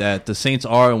fact that the Saints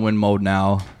are in win mode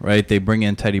now, right? They bring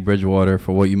in Teddy Bridgewater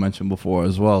for what you mentioned before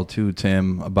as well, too,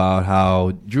 Tim, about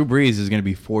how Drew Brees is going to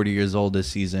be 40 years old this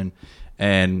season.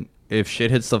 And if shit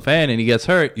hits the fan and he gets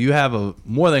hurt, you have a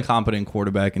more than competent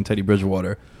quarterback in Teddy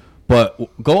Bridgewater. But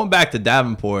going back to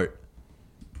Davenport,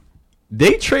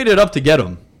 they traded up to get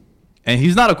him, and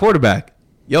he's not a quarterback.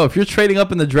 Yo, if you're trading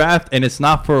up in the draft and it's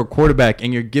not for a quarterback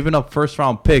and you're giving up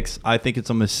first-round picks, I think it's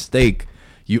a mistake.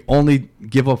 You only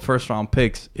give up first-round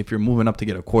picks if you're moving up to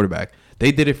get a quarterback.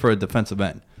 They did it for a defensive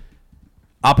end.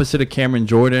 Opposite of Cameron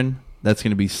Jordan, that's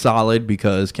going to be solid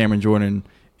because Cameron Jordan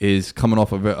is coming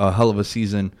off of a hell of a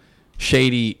season.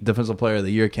 Shady Defensive Player of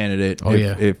the Year candidate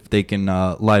if they can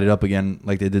light it up again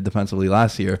like they did defensively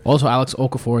last year. Also, Alex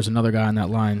Okafor is another guy on that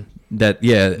line.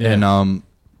 And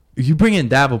you bring in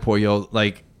Davenport, yo,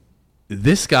 like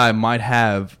this guy might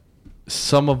have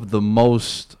some of the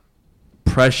most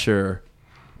pressure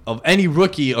of any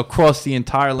rookie across the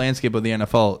entire landscape of the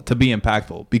NFL to be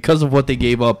impactful because of what they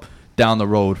gave up down the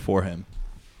road for him.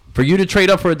 For you to trade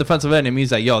up for a defensive end, it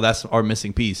means that, yo, that's our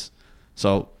missing piece.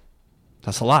 So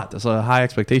that's a lot. That's a high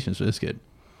expectations for this kid.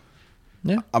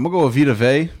 Yeah. I'm going to go with Vita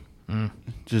Vea.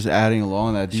 Just adding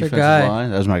along that It's your defensive guy.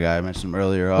 line. That was my guy. I mentioned him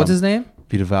earlier. What's his name?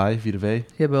 Vita Vea.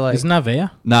 Yeah, but like, Isn't that Vea?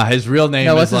 Nah, his real name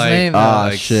No, is what's his like, name?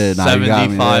 like Shit. Nah, you got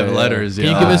me. 75 Yeah. letters. Can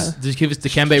you yo. give us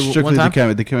Dikembe one Strictly time?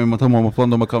 Dikembe Mutombo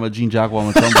Muflondo Makama Gene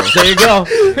Jacquard Mutombo. There you go.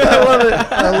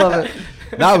 I love it.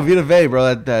 Nah, Vita Vea,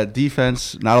 bro, that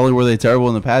defense, not only were they terrible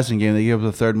in the passing game, they gave up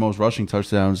the 3rd most rushing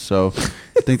touchdowns. So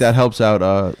I think that helps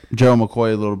out Gerald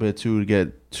McCoy a little bit, too, to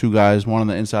get 2 guys, one on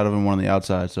the inside of him, one on the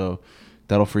outside. So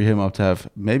that'll free him up to have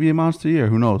maybe a monster year.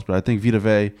 Who knows? But I think Vita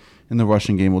Vea in the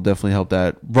rushing game will definitely help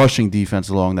that rushing defense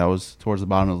along that was towards the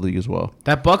bottom of the league as well.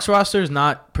 That Bucs roster is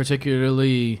not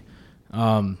particularly,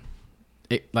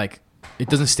 it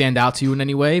doesn't stand out to you in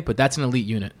any way, but that's an elite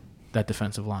unit, that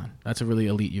defensive line. That's a really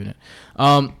elite unit.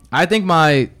 I think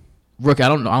my rookie,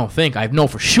 I know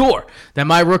for sure that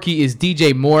my rookie is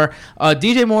DJ Moore.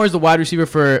 DJ Moore is the wide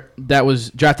receiver that was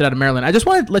drafted out of Maryland. I just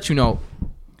wanted to let you know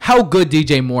how good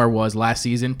DJ Moore was last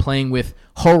season playing with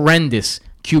horrendous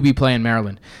QB play in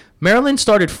Maryland. Maryland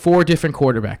started 4 different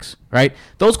quarterbacks, right?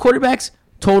 Those quarterbacks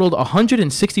totaled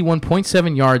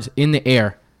 161.7 yards in the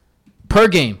air per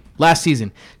game last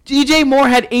season. DJ Moore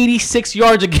had 86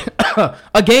 yards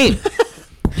a game.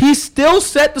 He still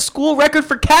set the school record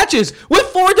for catches with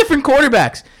 4 different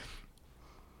quarterbacks.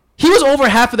 He was over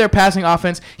half of their passing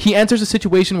offense. He enters a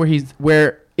situation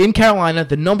where in Carolina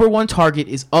the number 1 target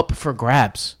is up for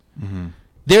grabs. Mm-hmm.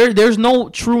 There's no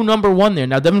true number 1 there.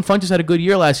 Now Devin Funchess had a good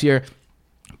year last year,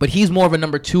 but he's more of a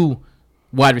number 2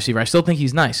 wide receiver. I still think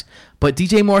he's nice. But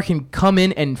DJ Moore can come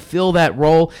in and fill that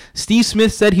role. Steve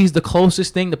Smith said he's the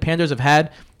closest thing the Panthers have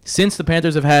had since the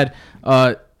Panthers have had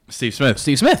Steve Smith.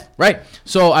 Steve Smith, right.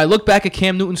 So I look back at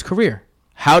Cam Newton's career.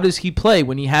 How does he play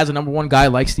when he has a number one guy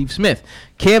like Steve Smith?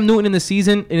 Cam Newton in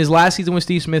his last season with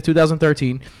Steve Smith,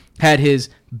 2013, had his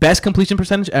best completion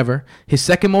percentage ever, his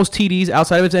second most TDs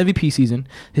outside of his MVP season,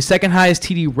 his second highest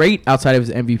TD rate outside of his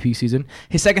MVP season,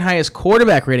 his second highest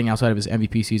quarterback rating outside of his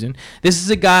MVP season. This is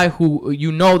a guy who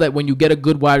you know that when you get a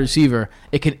good wide receiver,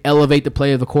 it can elevate the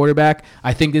play of the quarterback.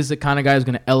 I think this is the kind of guy who's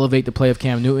going to elevate the play of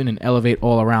Cam Newton and elevate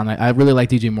all around. I really like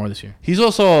DJ Moore this year. He's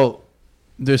also,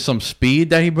 there's some speed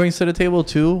that he brings to the table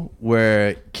too,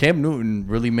 where Cam Newton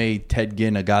really made Ted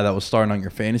Ginn a guy that was starting on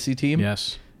your fantasy team.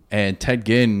 Yes. And Ted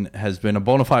Ginn has been a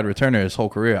bona fide returner his whole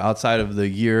career outside of the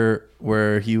year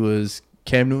where he was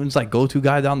Cam Newton's like go-to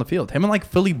guy down the field. Him and like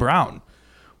Philly Brown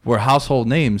were household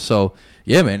names. So,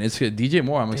 yeah, man, it's good. DJ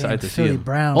Moore, I'm excited to see him.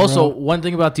 Brown, Also, bro. one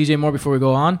thing about DJ Moore before we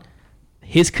go on,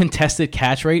 his contested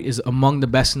catch rate is among the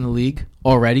best in the league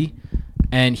already.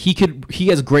 And he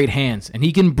has great hands, and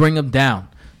he can bring them down.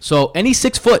 So, and he's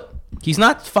 6 foot. He's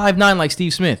not 5'9" like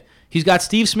Steve Smith. He's got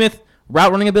Steve Smith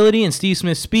route running ability and Steve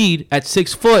Smith's speed at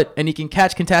 6 foot, and he can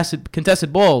catch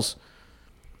contested balls.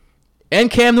 And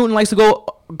Cam Newton likes to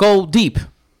go deep.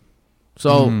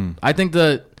 So I think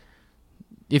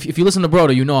if you listen to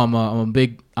Broda, you know I'm on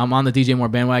the DJ Moore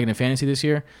bandwagon in fantasy this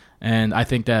year, and I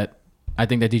think that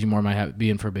DJ Moore might be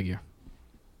in for a big year.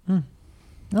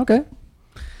 Okay.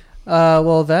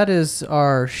 Well, that is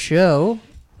our show.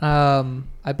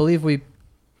 I believe we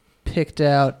picked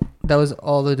out, that was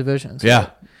all the divisions. Yeah.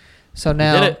 So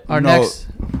now our next,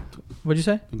 what'd you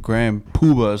say? Graham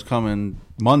Puba is coming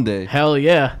Monday. Hell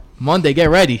yeah. Monday, get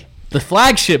ready. The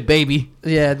flagship, baby.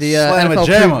 Yeah, the Slamma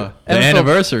Jamma. The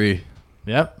anniversary.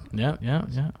 Yep.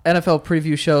 NFL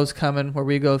preview shows coming where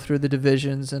we go through the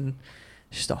divisions and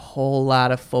just a whole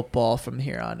lot of football from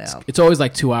here on out. It's always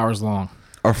like 2 hours long.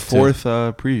 Our fourth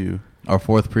preview. Our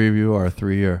fourth preview, our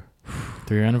 3-year.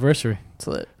 3-year anniversary. It's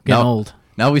lit. Getting old.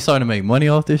 Now we starting to make money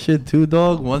off this shit too,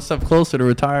 dog. One step closer to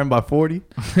retiring by 40.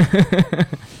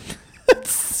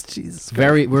 Jesus.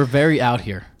 We're very out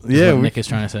here. Yeah, Nick is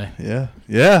trying to say. Yeah.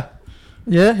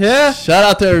 Yeah. Shout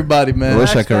out to everybody, man. I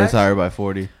wish I could Facts. retire by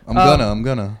 40. I'm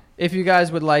gonna. If you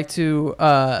guys would like to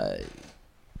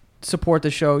support the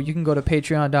show, you can go to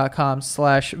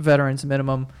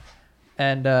patreon.com/veteransminimum.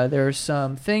 And there's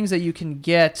some things that you can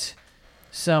get,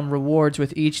 some rewards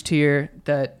with each tier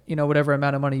that, whatever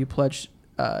amount of money you pledge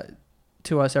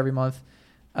to us every month,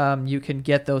 you can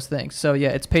get those things. So, yeah,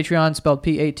 it's Patreon, spelled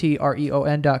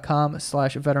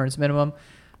patreon.com/veteransminimum.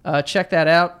 Check that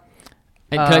out.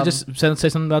 And can I just say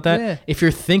something about that? Yeah. If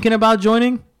you're thinking about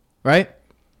joining, right,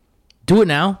 do it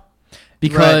now.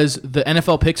 Because the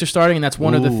NFL picks are starting, and that's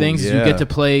one of the things is you get to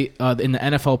play in the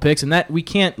NFL picks, and that we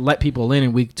can't let people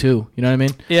in week 2. You know what I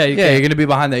mean? Yeah, you're gonna be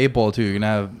behind the 8 ball too. You're gonna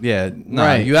have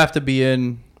right. You have to be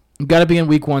in. You got to be in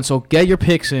week 1, so get your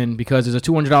picks in because there's a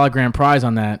 $200 grand prize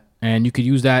on that, and you could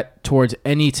use that towards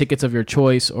any tickets of your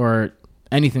choice or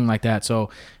anything like that. So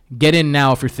get in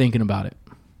now if you're thinking about it.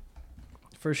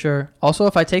 For sure. Also,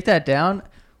 if I take that down,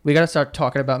 we got to start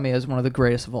talking about me as one of the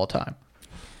greatest of all time.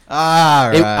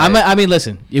 All right. I mean,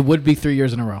 listen, it would be 3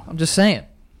 years in a row. I'm just saying.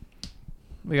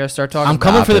 We got to start talking I'm about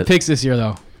coming for the it. picks this year,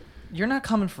 though. You're not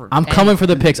coming for I'm coming for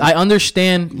the picks. I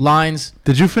understand lines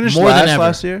Did you finish more than ever.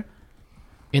 last year?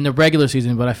 In the regular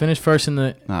season, but I finished first in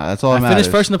the. Nah, that's all I that matters.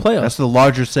 finished first in the playoffs. That's the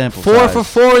larger sample 4 size. for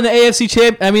 4 in the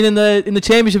AFC in the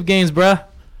championship games, bruh.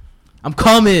 I'm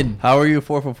coming. How are you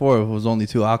 4 for 4 if it was only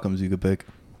 2 outcomes you could pick?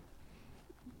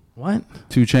 What?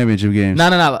 2 championship games.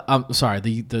 No. I'm sorry.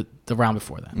 The round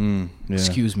before that. Yeah.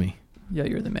 Excuse me. Yeah,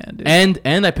 you're the man, dude.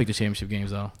 And I picked the championship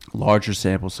games though. Larger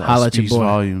sample size. Holla at your Speaks boy.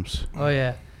 volumes. Oh,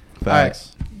 yeah. Facts.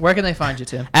 All right. Where can they find you,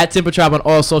 Tim? At Timber Tribe on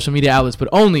all social media outlets, but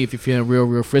only if you're feeling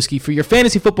real frisky. For your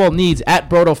fantasy football needs, at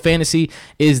Brodo Fantasy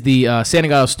is the San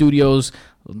Gato Studios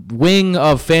wing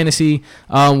of fantasy.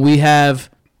 We have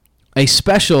a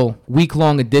special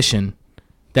week-long edition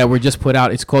that we're just put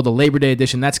out. It's called the Labor Day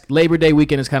edition. That's Labor Day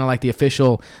weekend is kind of like the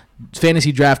official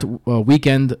fantasy draft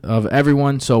weekend of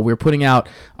everyone. So we're putting out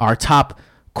our top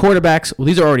quarterbacks. Well,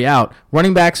 these are already out.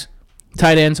 Running backs,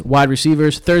 tight ends, wide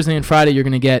receivers. Thursday and Friday, you're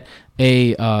going to get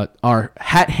our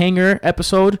hat hanger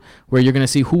episode where you're going to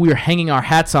see who we're hanging our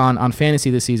hats on fantasy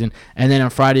this season. And then on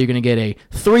Friday, you're going to get a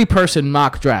 3-person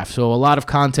mock draft. So a lot of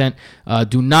content.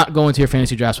 Do not go into your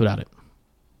fantasy drafts without it.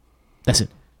 That's it.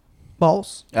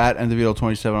 Balls. At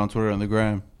NDeVito27 on Twitter and the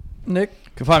gram. Nick?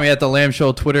 You can find me at The Lamb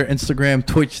Show, Twitter, Instagram,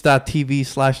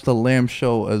 twitch.tv/The Lamb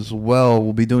Show as well.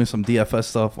 We'll be doing some DFS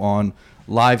stuff on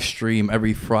live stream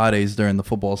every Fridays during the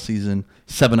football season,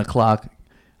 7 o'clock.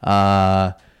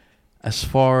 As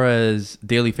far as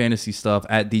daily fantasy stuff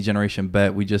at Degeneration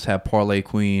Bet, we just have Parlay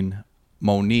Queen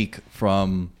Monique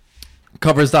from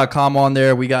Covers.com on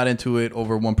there. We got into it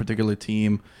over one particular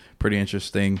team. Pretty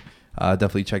interesting.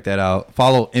 Definitely check that out.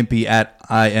 Follow Impy at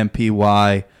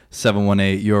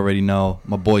IMPY718. You already know.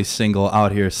 My boy's single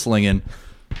out here slinging.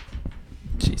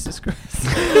 Jesus Christ.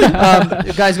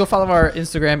 Guys, go follow our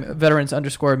Instagram,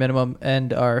 veterans_minimum,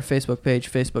 and our Facebook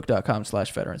page,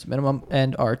 facebook.com/veteransminimum,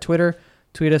 and our Twitter.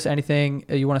 Tweet us anything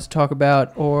you want us to talk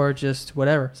about or just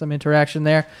whatever, some interaction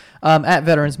there, at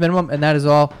Veterans Minimum. And that is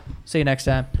all. See you next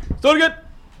time. Do it again.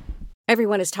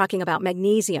 Everyone is talking about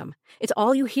magnesium. It's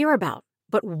all you hear about.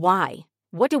 But why?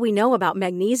 What do we know about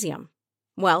magnesium?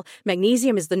 Well,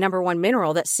 magnesium is the number one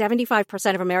mineral that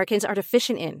 75% of Americans are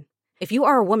deficient in. If you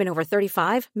are a woman over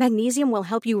 35, magnesium will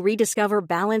help you rediscover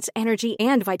balance, energy,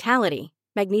 and vitality.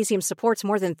 Magnesium supports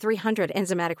more than 300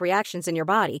 enzymatic reactions in your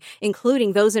body,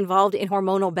 including those involved in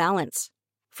hormonal balance.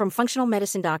 From functional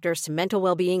medicine doctors to mental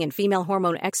well-being and female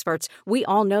hormone experts, we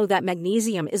all know that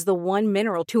magnesium is the one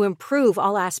mineral to improve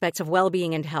all aspects of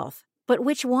well-being and health. But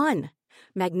which one?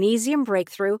 Magnesium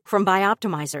Breakthrough from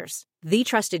Bioptimizers, the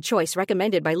trusted choice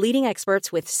recommended by leading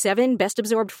experts with 7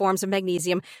 best-absorbed forms of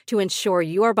magnesium to ensure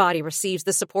your body receives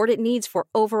the support it needs for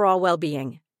overall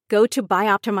well-being. Go to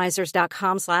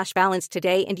bioptimizers.com/balance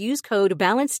today and use code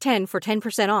BALANCE10 for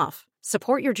 10% off.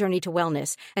 Support your journey to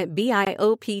wellness at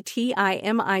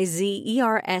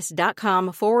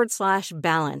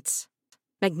bioptimizers.com/balance.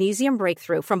 Magnesium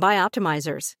Breakthrough from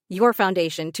Bioptimizers, your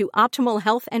foundation to optimal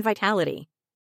health and vitality.